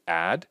go to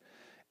Add,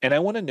 and I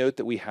want to note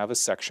that we have a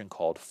section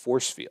called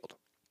Force Field.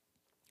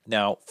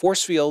 Now,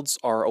 force fields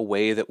are a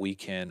way that we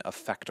can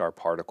affect our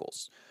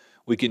particles.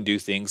 We can do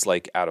things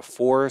like add a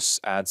force,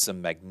 add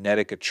some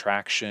magnetic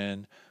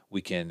attraction,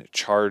 we can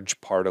charge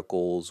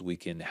particles, we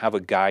can have a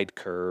guide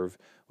curve,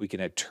 we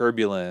can add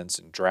turbulence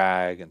and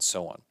drag and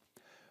so on.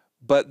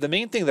 But the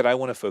main thing that I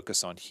want to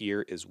focus on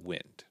here is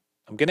wind.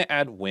 I'm going to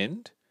add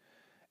wind.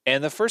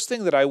 And the first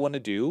thing that I want to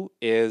do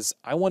is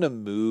I want to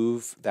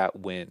move that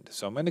wind.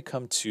 So I'm going to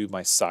come to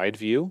my side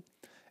view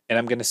and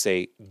I'm going to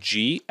say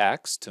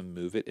GX to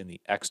move it in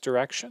the X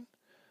direction.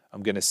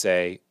 I'm going to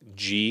say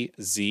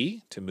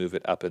GZ to move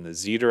it up in the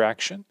Z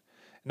direction.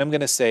 And I'm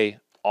going to say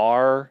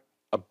R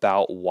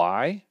about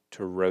Y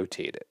to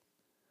rotate it.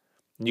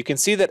 And you can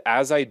see that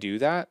as I do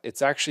that,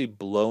 it's actually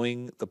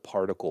blowing the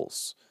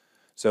particles.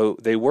 So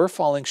they were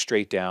falling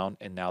straight down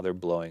and now they're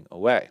blowing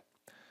away.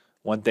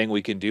 One thing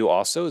we can do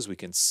also is we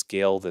can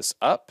scale this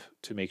up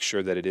to make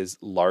sure that it is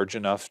large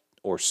enough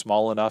or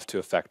small enough to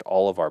affect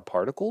all of our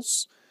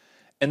particles.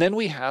 And then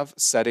we have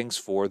settings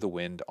for the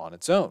wind on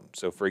its own.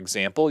 So for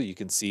example, you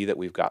can see that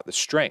we've got the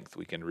strength.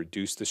 We can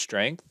reduce the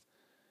strength.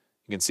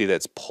 You can see that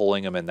it's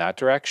pulling them in that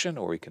direction,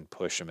 or we can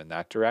push them in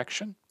that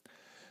direction.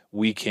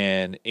 We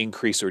can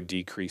increase or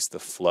decrease the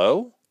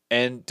flow.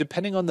 And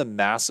depending on the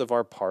mass of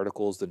our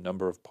particles, the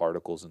number of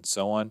particles, and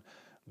so on,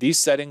 these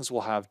settings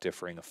will have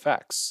differing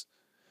effects.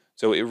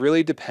 So it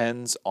really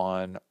depends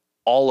on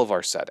all of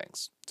our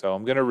settings. So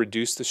I'm going to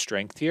reduce the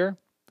strength here.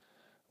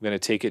 I'm going to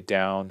take it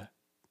down.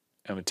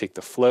 I'm going to take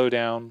the flow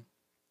down.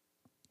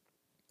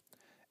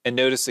 And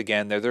notice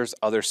again, there's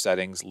other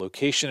settings,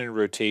 location and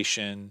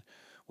rotation.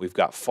 We've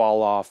got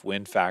fall off,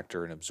 wind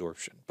factor, and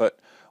absorption. But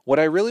what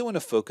I really want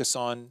to focus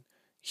on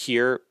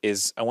here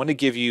is I want to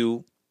give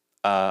you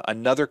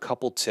another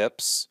couple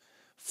tips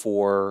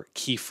for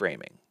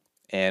keyframing.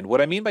 And what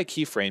I mean by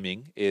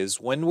keyframing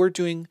is when we're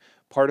doing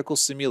particle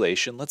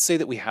simulation, let's say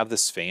that we have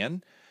this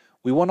fan.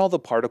 We want all the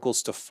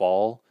particles to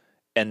fall,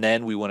 and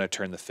then we want to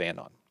turn the fan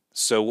on.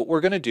 So what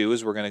we're going to do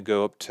is we're going to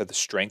go up to the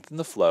strength and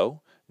the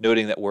flow,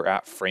 noting that we're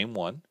at frame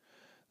 1.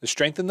 The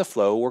strength and the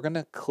flow, we're going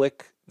to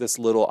click this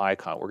little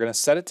icon. We're going to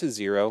set it to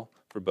 0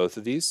 for both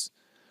of these,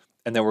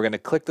 and then we're going to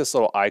click this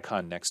little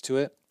icon next to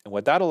it. And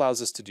what that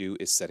allows us to do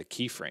is set a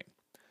keyframe.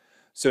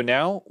 So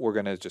now we're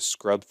going to just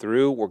scrub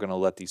through. We're going to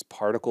let these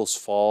particles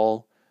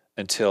fall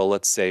until,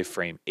 let's say,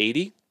 frame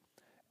 80.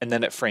 And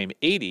then at frame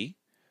 80,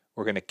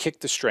 we're going to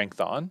kick the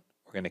strength on.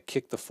 We're going to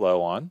kick the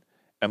flow on.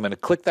 I'm going to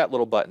click that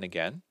little button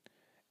again.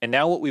 And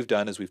now what we've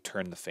done is we've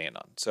turned the fan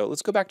on. So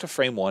let's go back to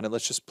frame 1 and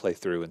let's just play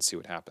through and see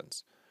what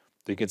happens.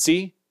 So you can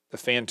see the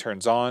fan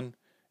turns on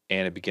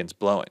and it begins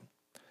blowing.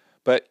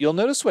 But you'll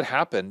notice what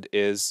happened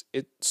is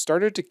it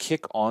started to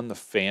kick on the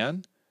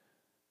fan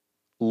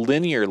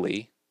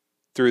linearly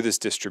through this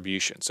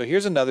distribution. So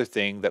here's another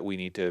thing that we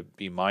need to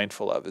be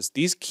mindful of is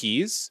these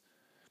keys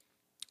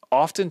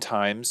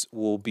oftentimes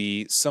will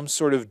be some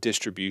sort of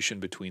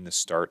distribution between the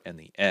start and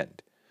the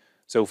end.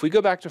 So if we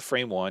go back to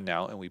frame 1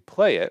 now and we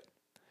play it,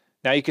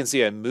 now you can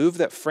see I move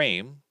that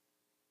frame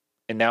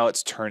and now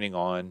it's turning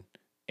on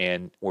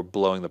and we're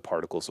blowing the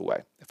particles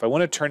away. If I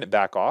want to turn it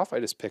back off, I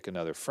just pick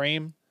another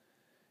frame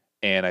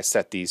and I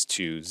set these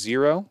to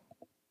 0.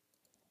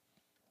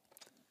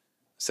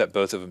 Set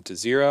both of them to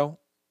 0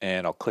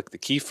 and I'll click the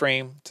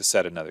keyframe to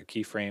set another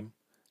keyframe.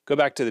 Go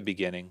back to the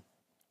beginning,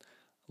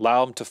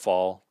 allow them to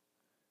fall,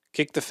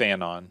 kick the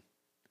fan on,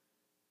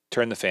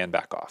 turn the fan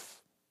back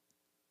off.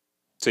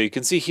 So you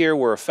can see here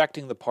we're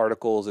affecting the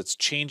particles. It's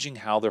changing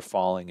how they're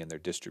falling in their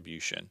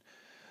distribution.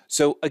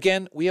 So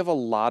again, we have a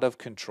lot of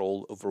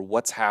control over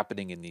what's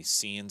happening in these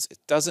scenes. It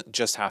doesn't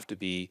just have to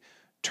be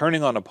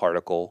turning on a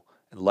particle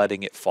and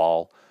letting it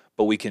fall,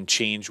 but we can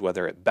change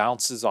whether it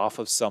bounces off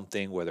of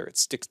something, whether it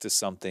sticks to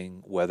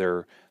something,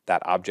 whether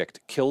that object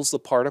kills the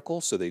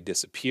particle so they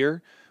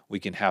disappear. We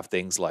can have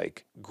things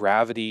like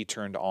gravity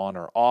turned on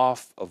or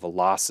off, a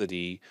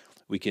velocity.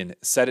 We can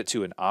set it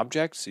to an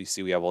object. So you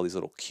see we have all these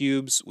little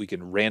cubes. We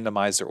can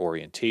randomize their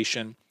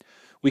orientation.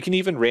 We can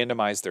even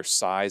randomize their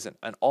size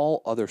and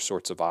all other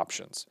sorts of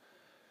options.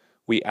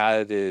 We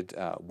added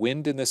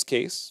wind in this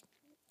case,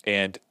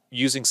 and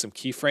using some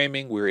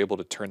keyframing, we were able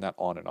to turn that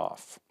on and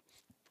off.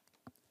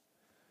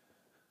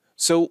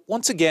 So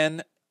once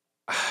again,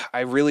 I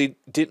really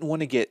didn't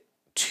want to get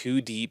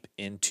too deep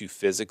into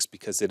physics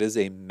because it is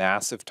a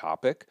massive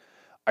topic.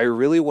 I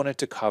really wanted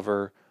to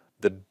cover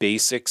the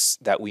basics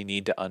that we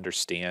need to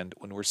understand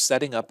when we're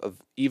setting up,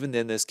 even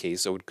in this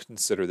case, I would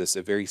consider this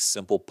a very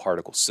simple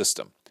particle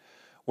system.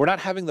 We're not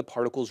having the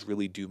particles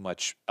really do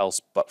much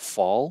else but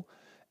fall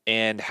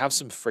and have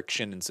some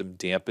friction and some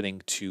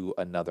dampening to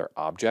another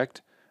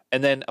object.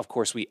 And then, of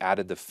course, we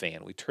added the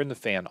fan. We turned the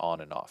fan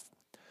on and off.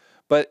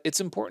 But it's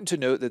important to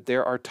note that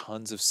there are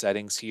tons of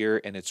settings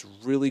here, and it's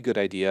really good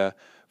idea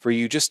for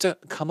you just to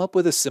come up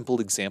with a simple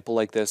example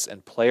like this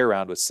and play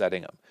around with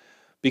setting them.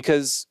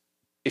 Because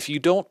if you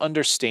don't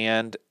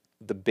understand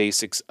the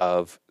basics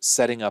of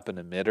setting up an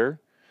emitter,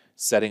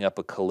 setting up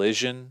a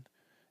collision,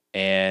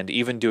 and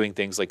even doing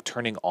things like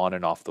turning on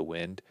and off the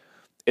wind,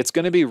 it's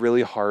going to be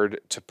really hard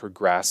to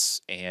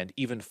progress and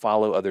even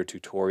follow other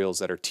tutorials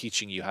that are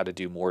teaching you how to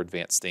do more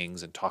advanced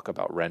things and talk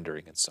about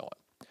rendering and so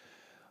on.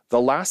 The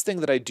last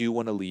thing that I do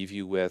want to leave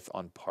you with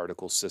on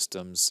particle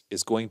systems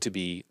is going to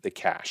be the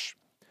cache.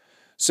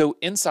 So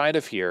inside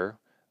of here,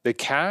 the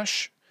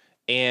cache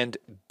and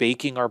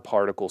baking our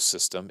particle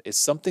system is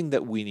something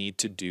that we need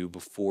to do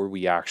before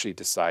we actually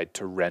decide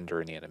to render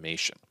an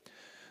animation.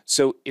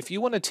 So if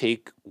you want to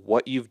take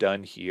what you've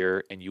done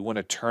here and you want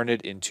to turn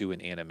it into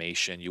an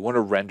animation, you want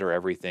to render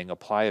everything,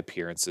 apply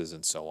appearances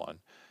and so on,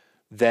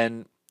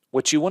 then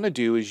what you want to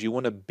do is you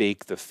want to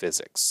bake the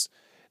physics.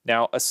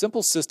 Now, a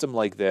simple system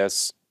like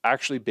this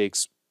actually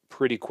bakes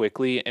pretty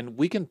quickly and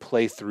we can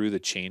play through the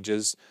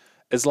changes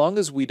as long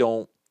as we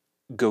don't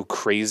go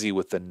crazy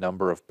with the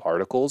number of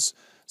particles.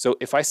 So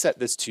if I set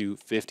this to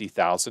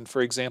 50,000,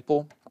 for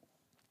example,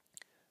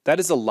 that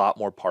is a lot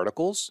more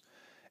particles.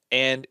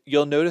 And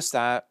you'll notice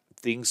that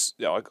things,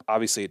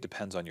 obviously it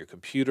depends on your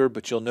computer,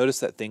 but you'll notice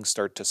that things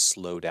start to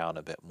slow down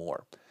a bit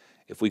more.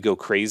 If we go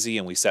crazy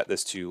and we set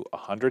this to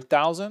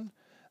 100,000,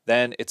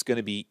 then it's going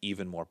to be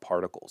even more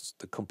particles.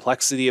 The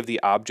complexity of the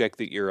object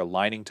that you're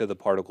aligning to the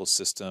particle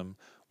system,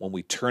 when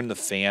we turn the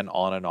fan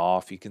on and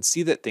off, you can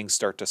see that things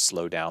start to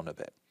slow down a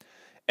bit.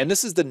 And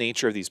this is the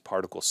nature of these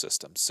particle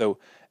systems. So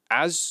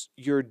as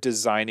you're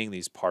designing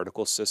these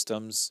particle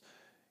systems,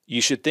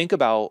 you should think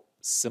about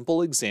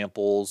simple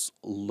examples,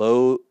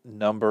 low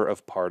number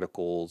of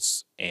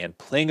particles, and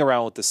playing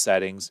around with the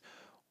settings.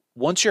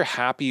 Once you're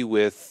happy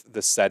with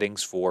the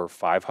settings for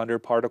 500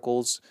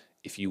 particles,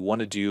 if you want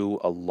to do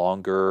a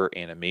longer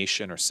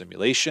animation or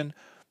simulation,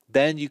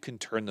 then you can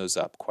turn those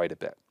up quite a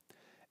bit.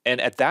 And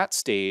at that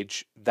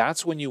stage,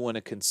 that's when you want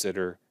to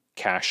consider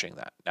caching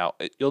that. Now,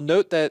 you'll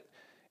note that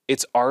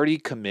it's already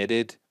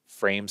committed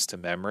frames to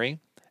memory.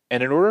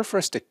 And in order for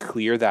us to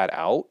clear that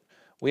out,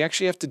 we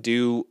actually have to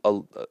do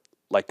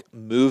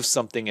move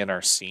something in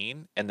our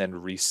scene and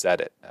then reset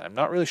it. And I'm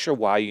not really sure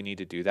why you need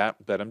to do that,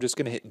 but I'm just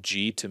going to hit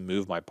G to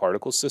move my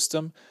particle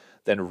system,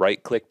 then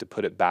right click to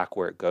put it back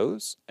where it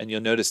goes. And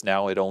you'll notice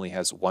now it only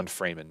has one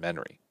frame in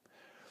memory.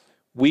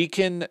 We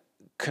can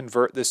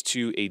convert this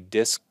to a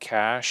disk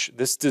cache.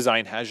 This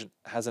design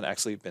hasn't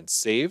actually been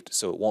saved,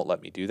 so it won't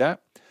let me do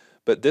that.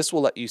 But this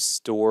will let you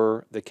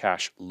store the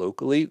cache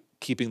locally,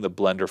 keeping the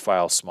Blender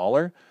file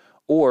smaller.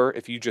 Or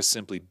if you just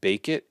simply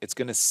bake it, it's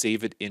going to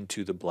save it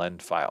into the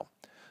blend file.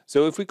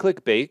 So if we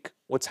click bake,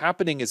 what's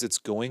happening is it's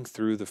going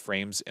through the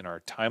frames in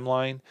our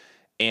timeline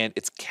and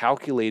it's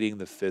calculating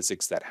the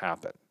physics that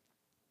happen.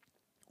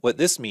 What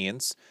this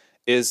means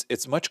is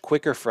it's much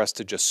quicker for us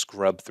to just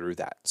scrub through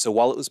that. So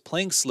while it was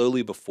playing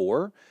slowly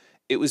before,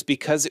 it was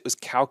because it was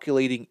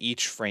calculating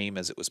each frame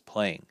as it was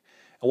playing.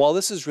 And while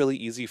this is really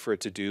easy for it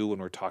to do when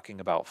we're talking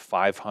about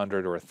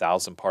 500 or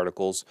 1,000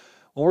 particles,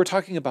 when we're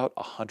talking about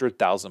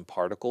 100,000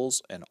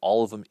 particles and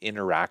all of them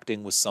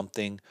interacting with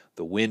something,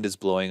 the wind is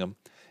blowing them,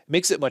 it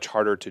makes it much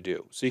harder to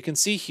do. So you can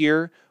see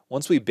here,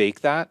 once we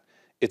bake that,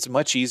 it's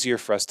much easier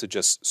for us to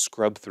just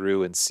scrub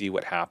through and see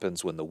what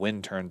happens when the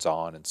wind turns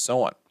on and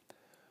so on.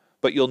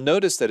 But you'll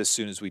notice that as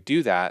soon as we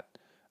do that,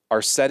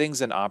 our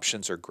settings and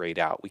options are grayed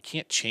out. We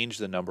can't change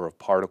the number of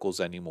particles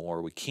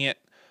anymore. We can't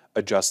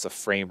adjust the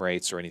frame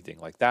rates or anything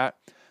like that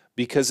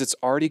because it's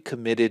already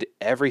committed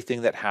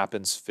everything that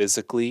happens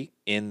physically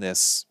in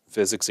this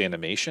physics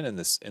animation, in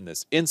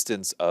this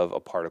instance of a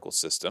particle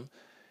system.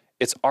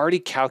 It's already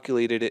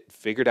calculated it,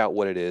 figured out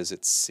what it is,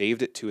 it's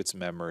saved it to its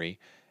memory,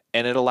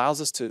 and it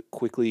allows us to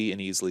quickly and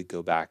easily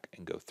go back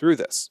and go through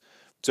this.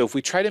 So if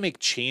we try to make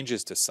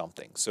changes to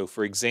something, so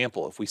for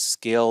example, if we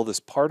scale this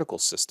particle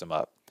system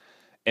up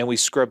and we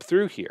scrub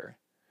through here,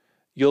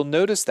 you'll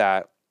notice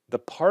that the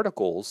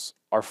particles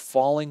are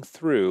falling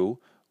through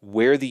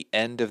where the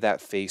end of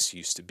that face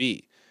used to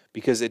be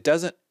because it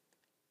doesn't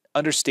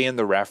understand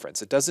the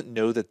reference. It doesn't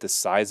know that the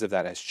size of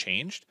that has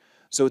changed,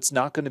 so it's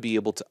not going to be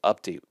able to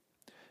update.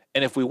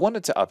 And if we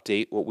wanted to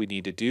update, what we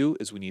need to do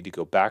is we need to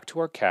go back to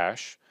our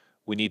cache,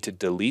 we need to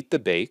delete the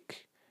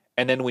bake,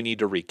 and then we need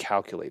to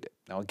recalculate it.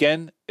 Now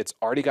again, it's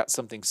already got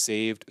something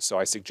saved, so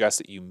I suggest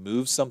that you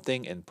move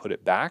something and put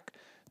it back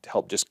to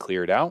help just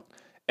clear it out,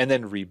 and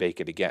then rebake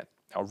it again.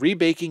 Now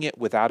rebaking it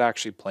without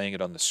actually playing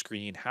it on the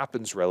screen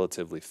happens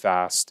relatively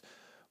fast,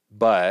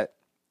 but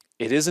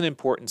it is an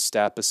important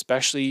step,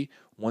 especially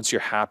once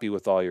you're happy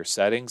with all your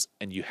settings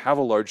and you have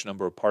a large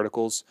number of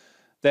particles.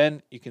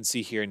 Then you can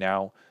see here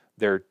now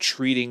they're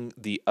treating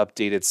the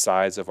updated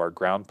size of our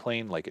ground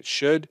plane like it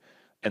should,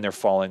 and they're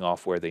falling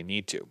off where they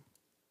need to.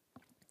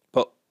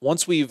 But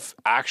once we've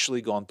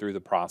actually gone through the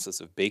process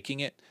of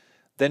baking it,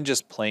 then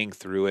just playing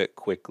through it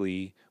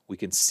quickly, we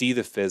can see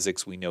the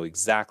physics, we know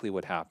exactly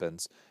what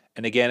happens.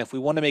 And again, if we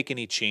want to make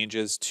any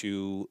changes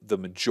to the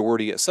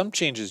majority, some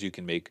changes you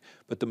can make,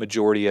 but the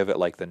majority of it,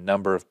 like the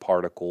number of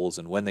particles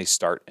and when they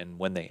start and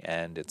when they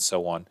end and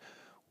so on,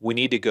 we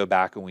need to go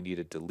back and we need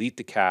to delete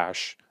the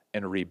cache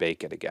and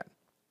rebake it again.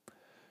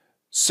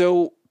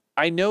 So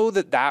I know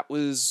that that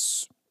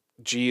was,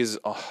 geez,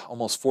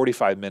 almost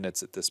 45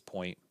 minutes at this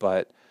point,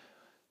 but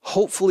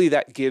hopefully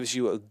that gives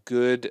you a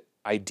good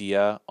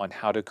idea on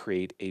how to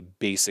create a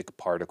basic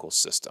particle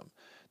system.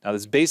 Now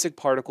this basic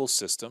particle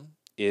system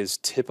is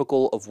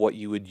typical of what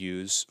you would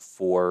use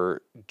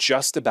for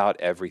just about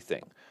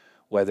everything,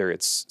 whether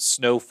it's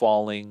snow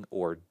falling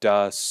or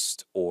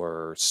dust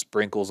or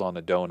sprinkles on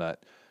a donut.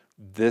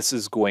 This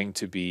is going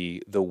to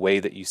be the way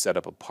that you set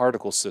up a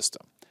particle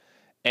system.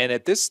 And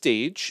at this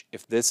stage,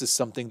 if this is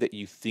something that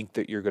you think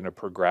that you're going to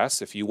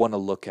progress, if you want to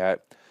look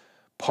at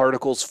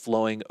particles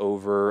flowing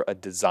over a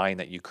design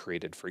that you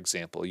created, for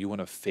example, you want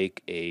to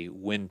fake a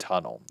wind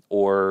tunnel,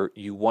 or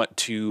you want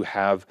to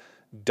have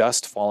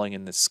dust falling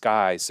in the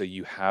sky so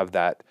you have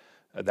that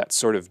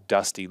sort of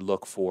dusty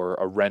look for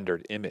a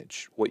rendered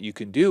image. What you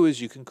can do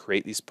is you can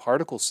create these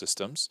particle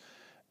systems,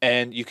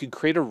 and you can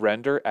create a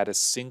render at a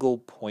single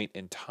point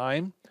in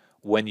time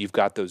when you've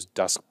got those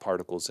dust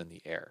particles in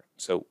the air.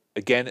 So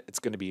again, it's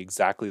going to be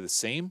exactly the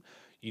same.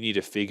 You need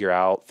to figure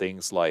out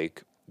things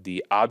like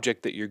the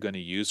object that you're going to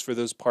use for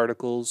those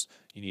particles.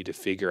 You need to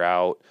figure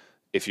out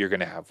if you're going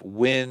to have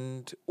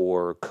wind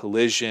or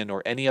collision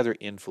or any other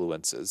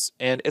influences.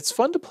 And it's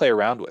fun to play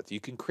around with.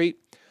 You can create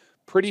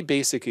pretty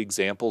basic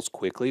examples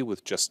quickly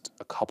with just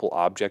a couple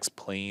objects,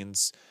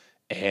 planes,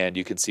 and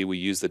you can see we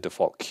use the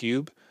default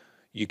cube.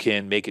 You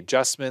can make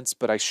adjustments,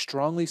 but I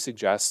strongly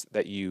suggest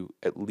that you,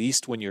 at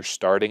least when you're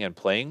starting and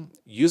playing,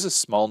 use a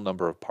small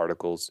number of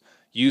particles.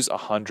 Use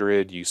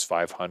 100, use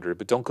 500,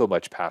 but don't go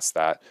much past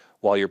that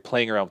while you're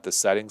playing around with the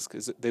settings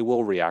because they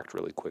will react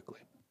really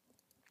quickly.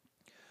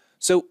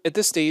 So at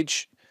this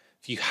stage,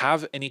 if you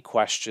have any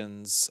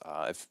questions,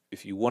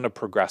 if you want to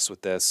progress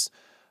with this,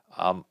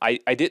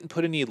 I didn't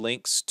put any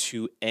links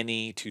to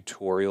any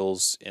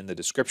tutorials in the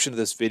description of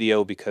this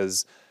video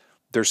because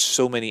there's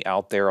so many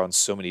out there on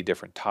so many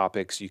different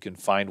topics. You can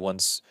find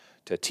ones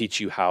to teach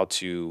you how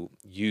to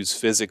use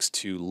physics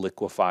to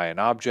liquefy an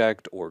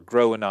object or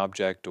grow an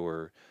object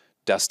or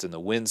dust in the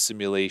wind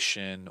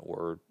simulation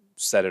or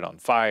set it on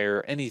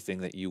fire,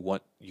 anything that you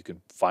want, you can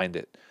find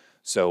it.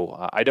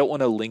 So I don't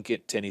want to link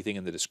it to anything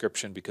in the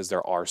description because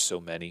there are so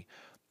many.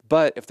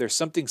 But if there's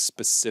something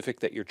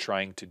specific that you're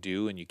trying to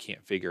do and you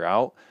can't figure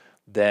out,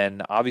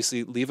 then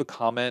obviously leave a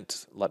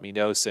comment, let me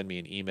know, send me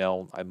an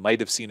email. I might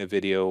have seen a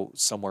video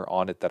somewhere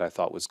on it that I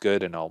thought was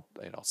good and I'll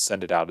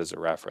send it out as a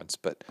reference.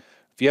 But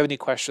if you have any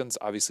questions,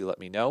 obviously let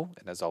me know.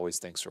 And as always,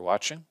 thanks for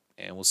watching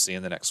and we'll see you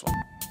in the next one.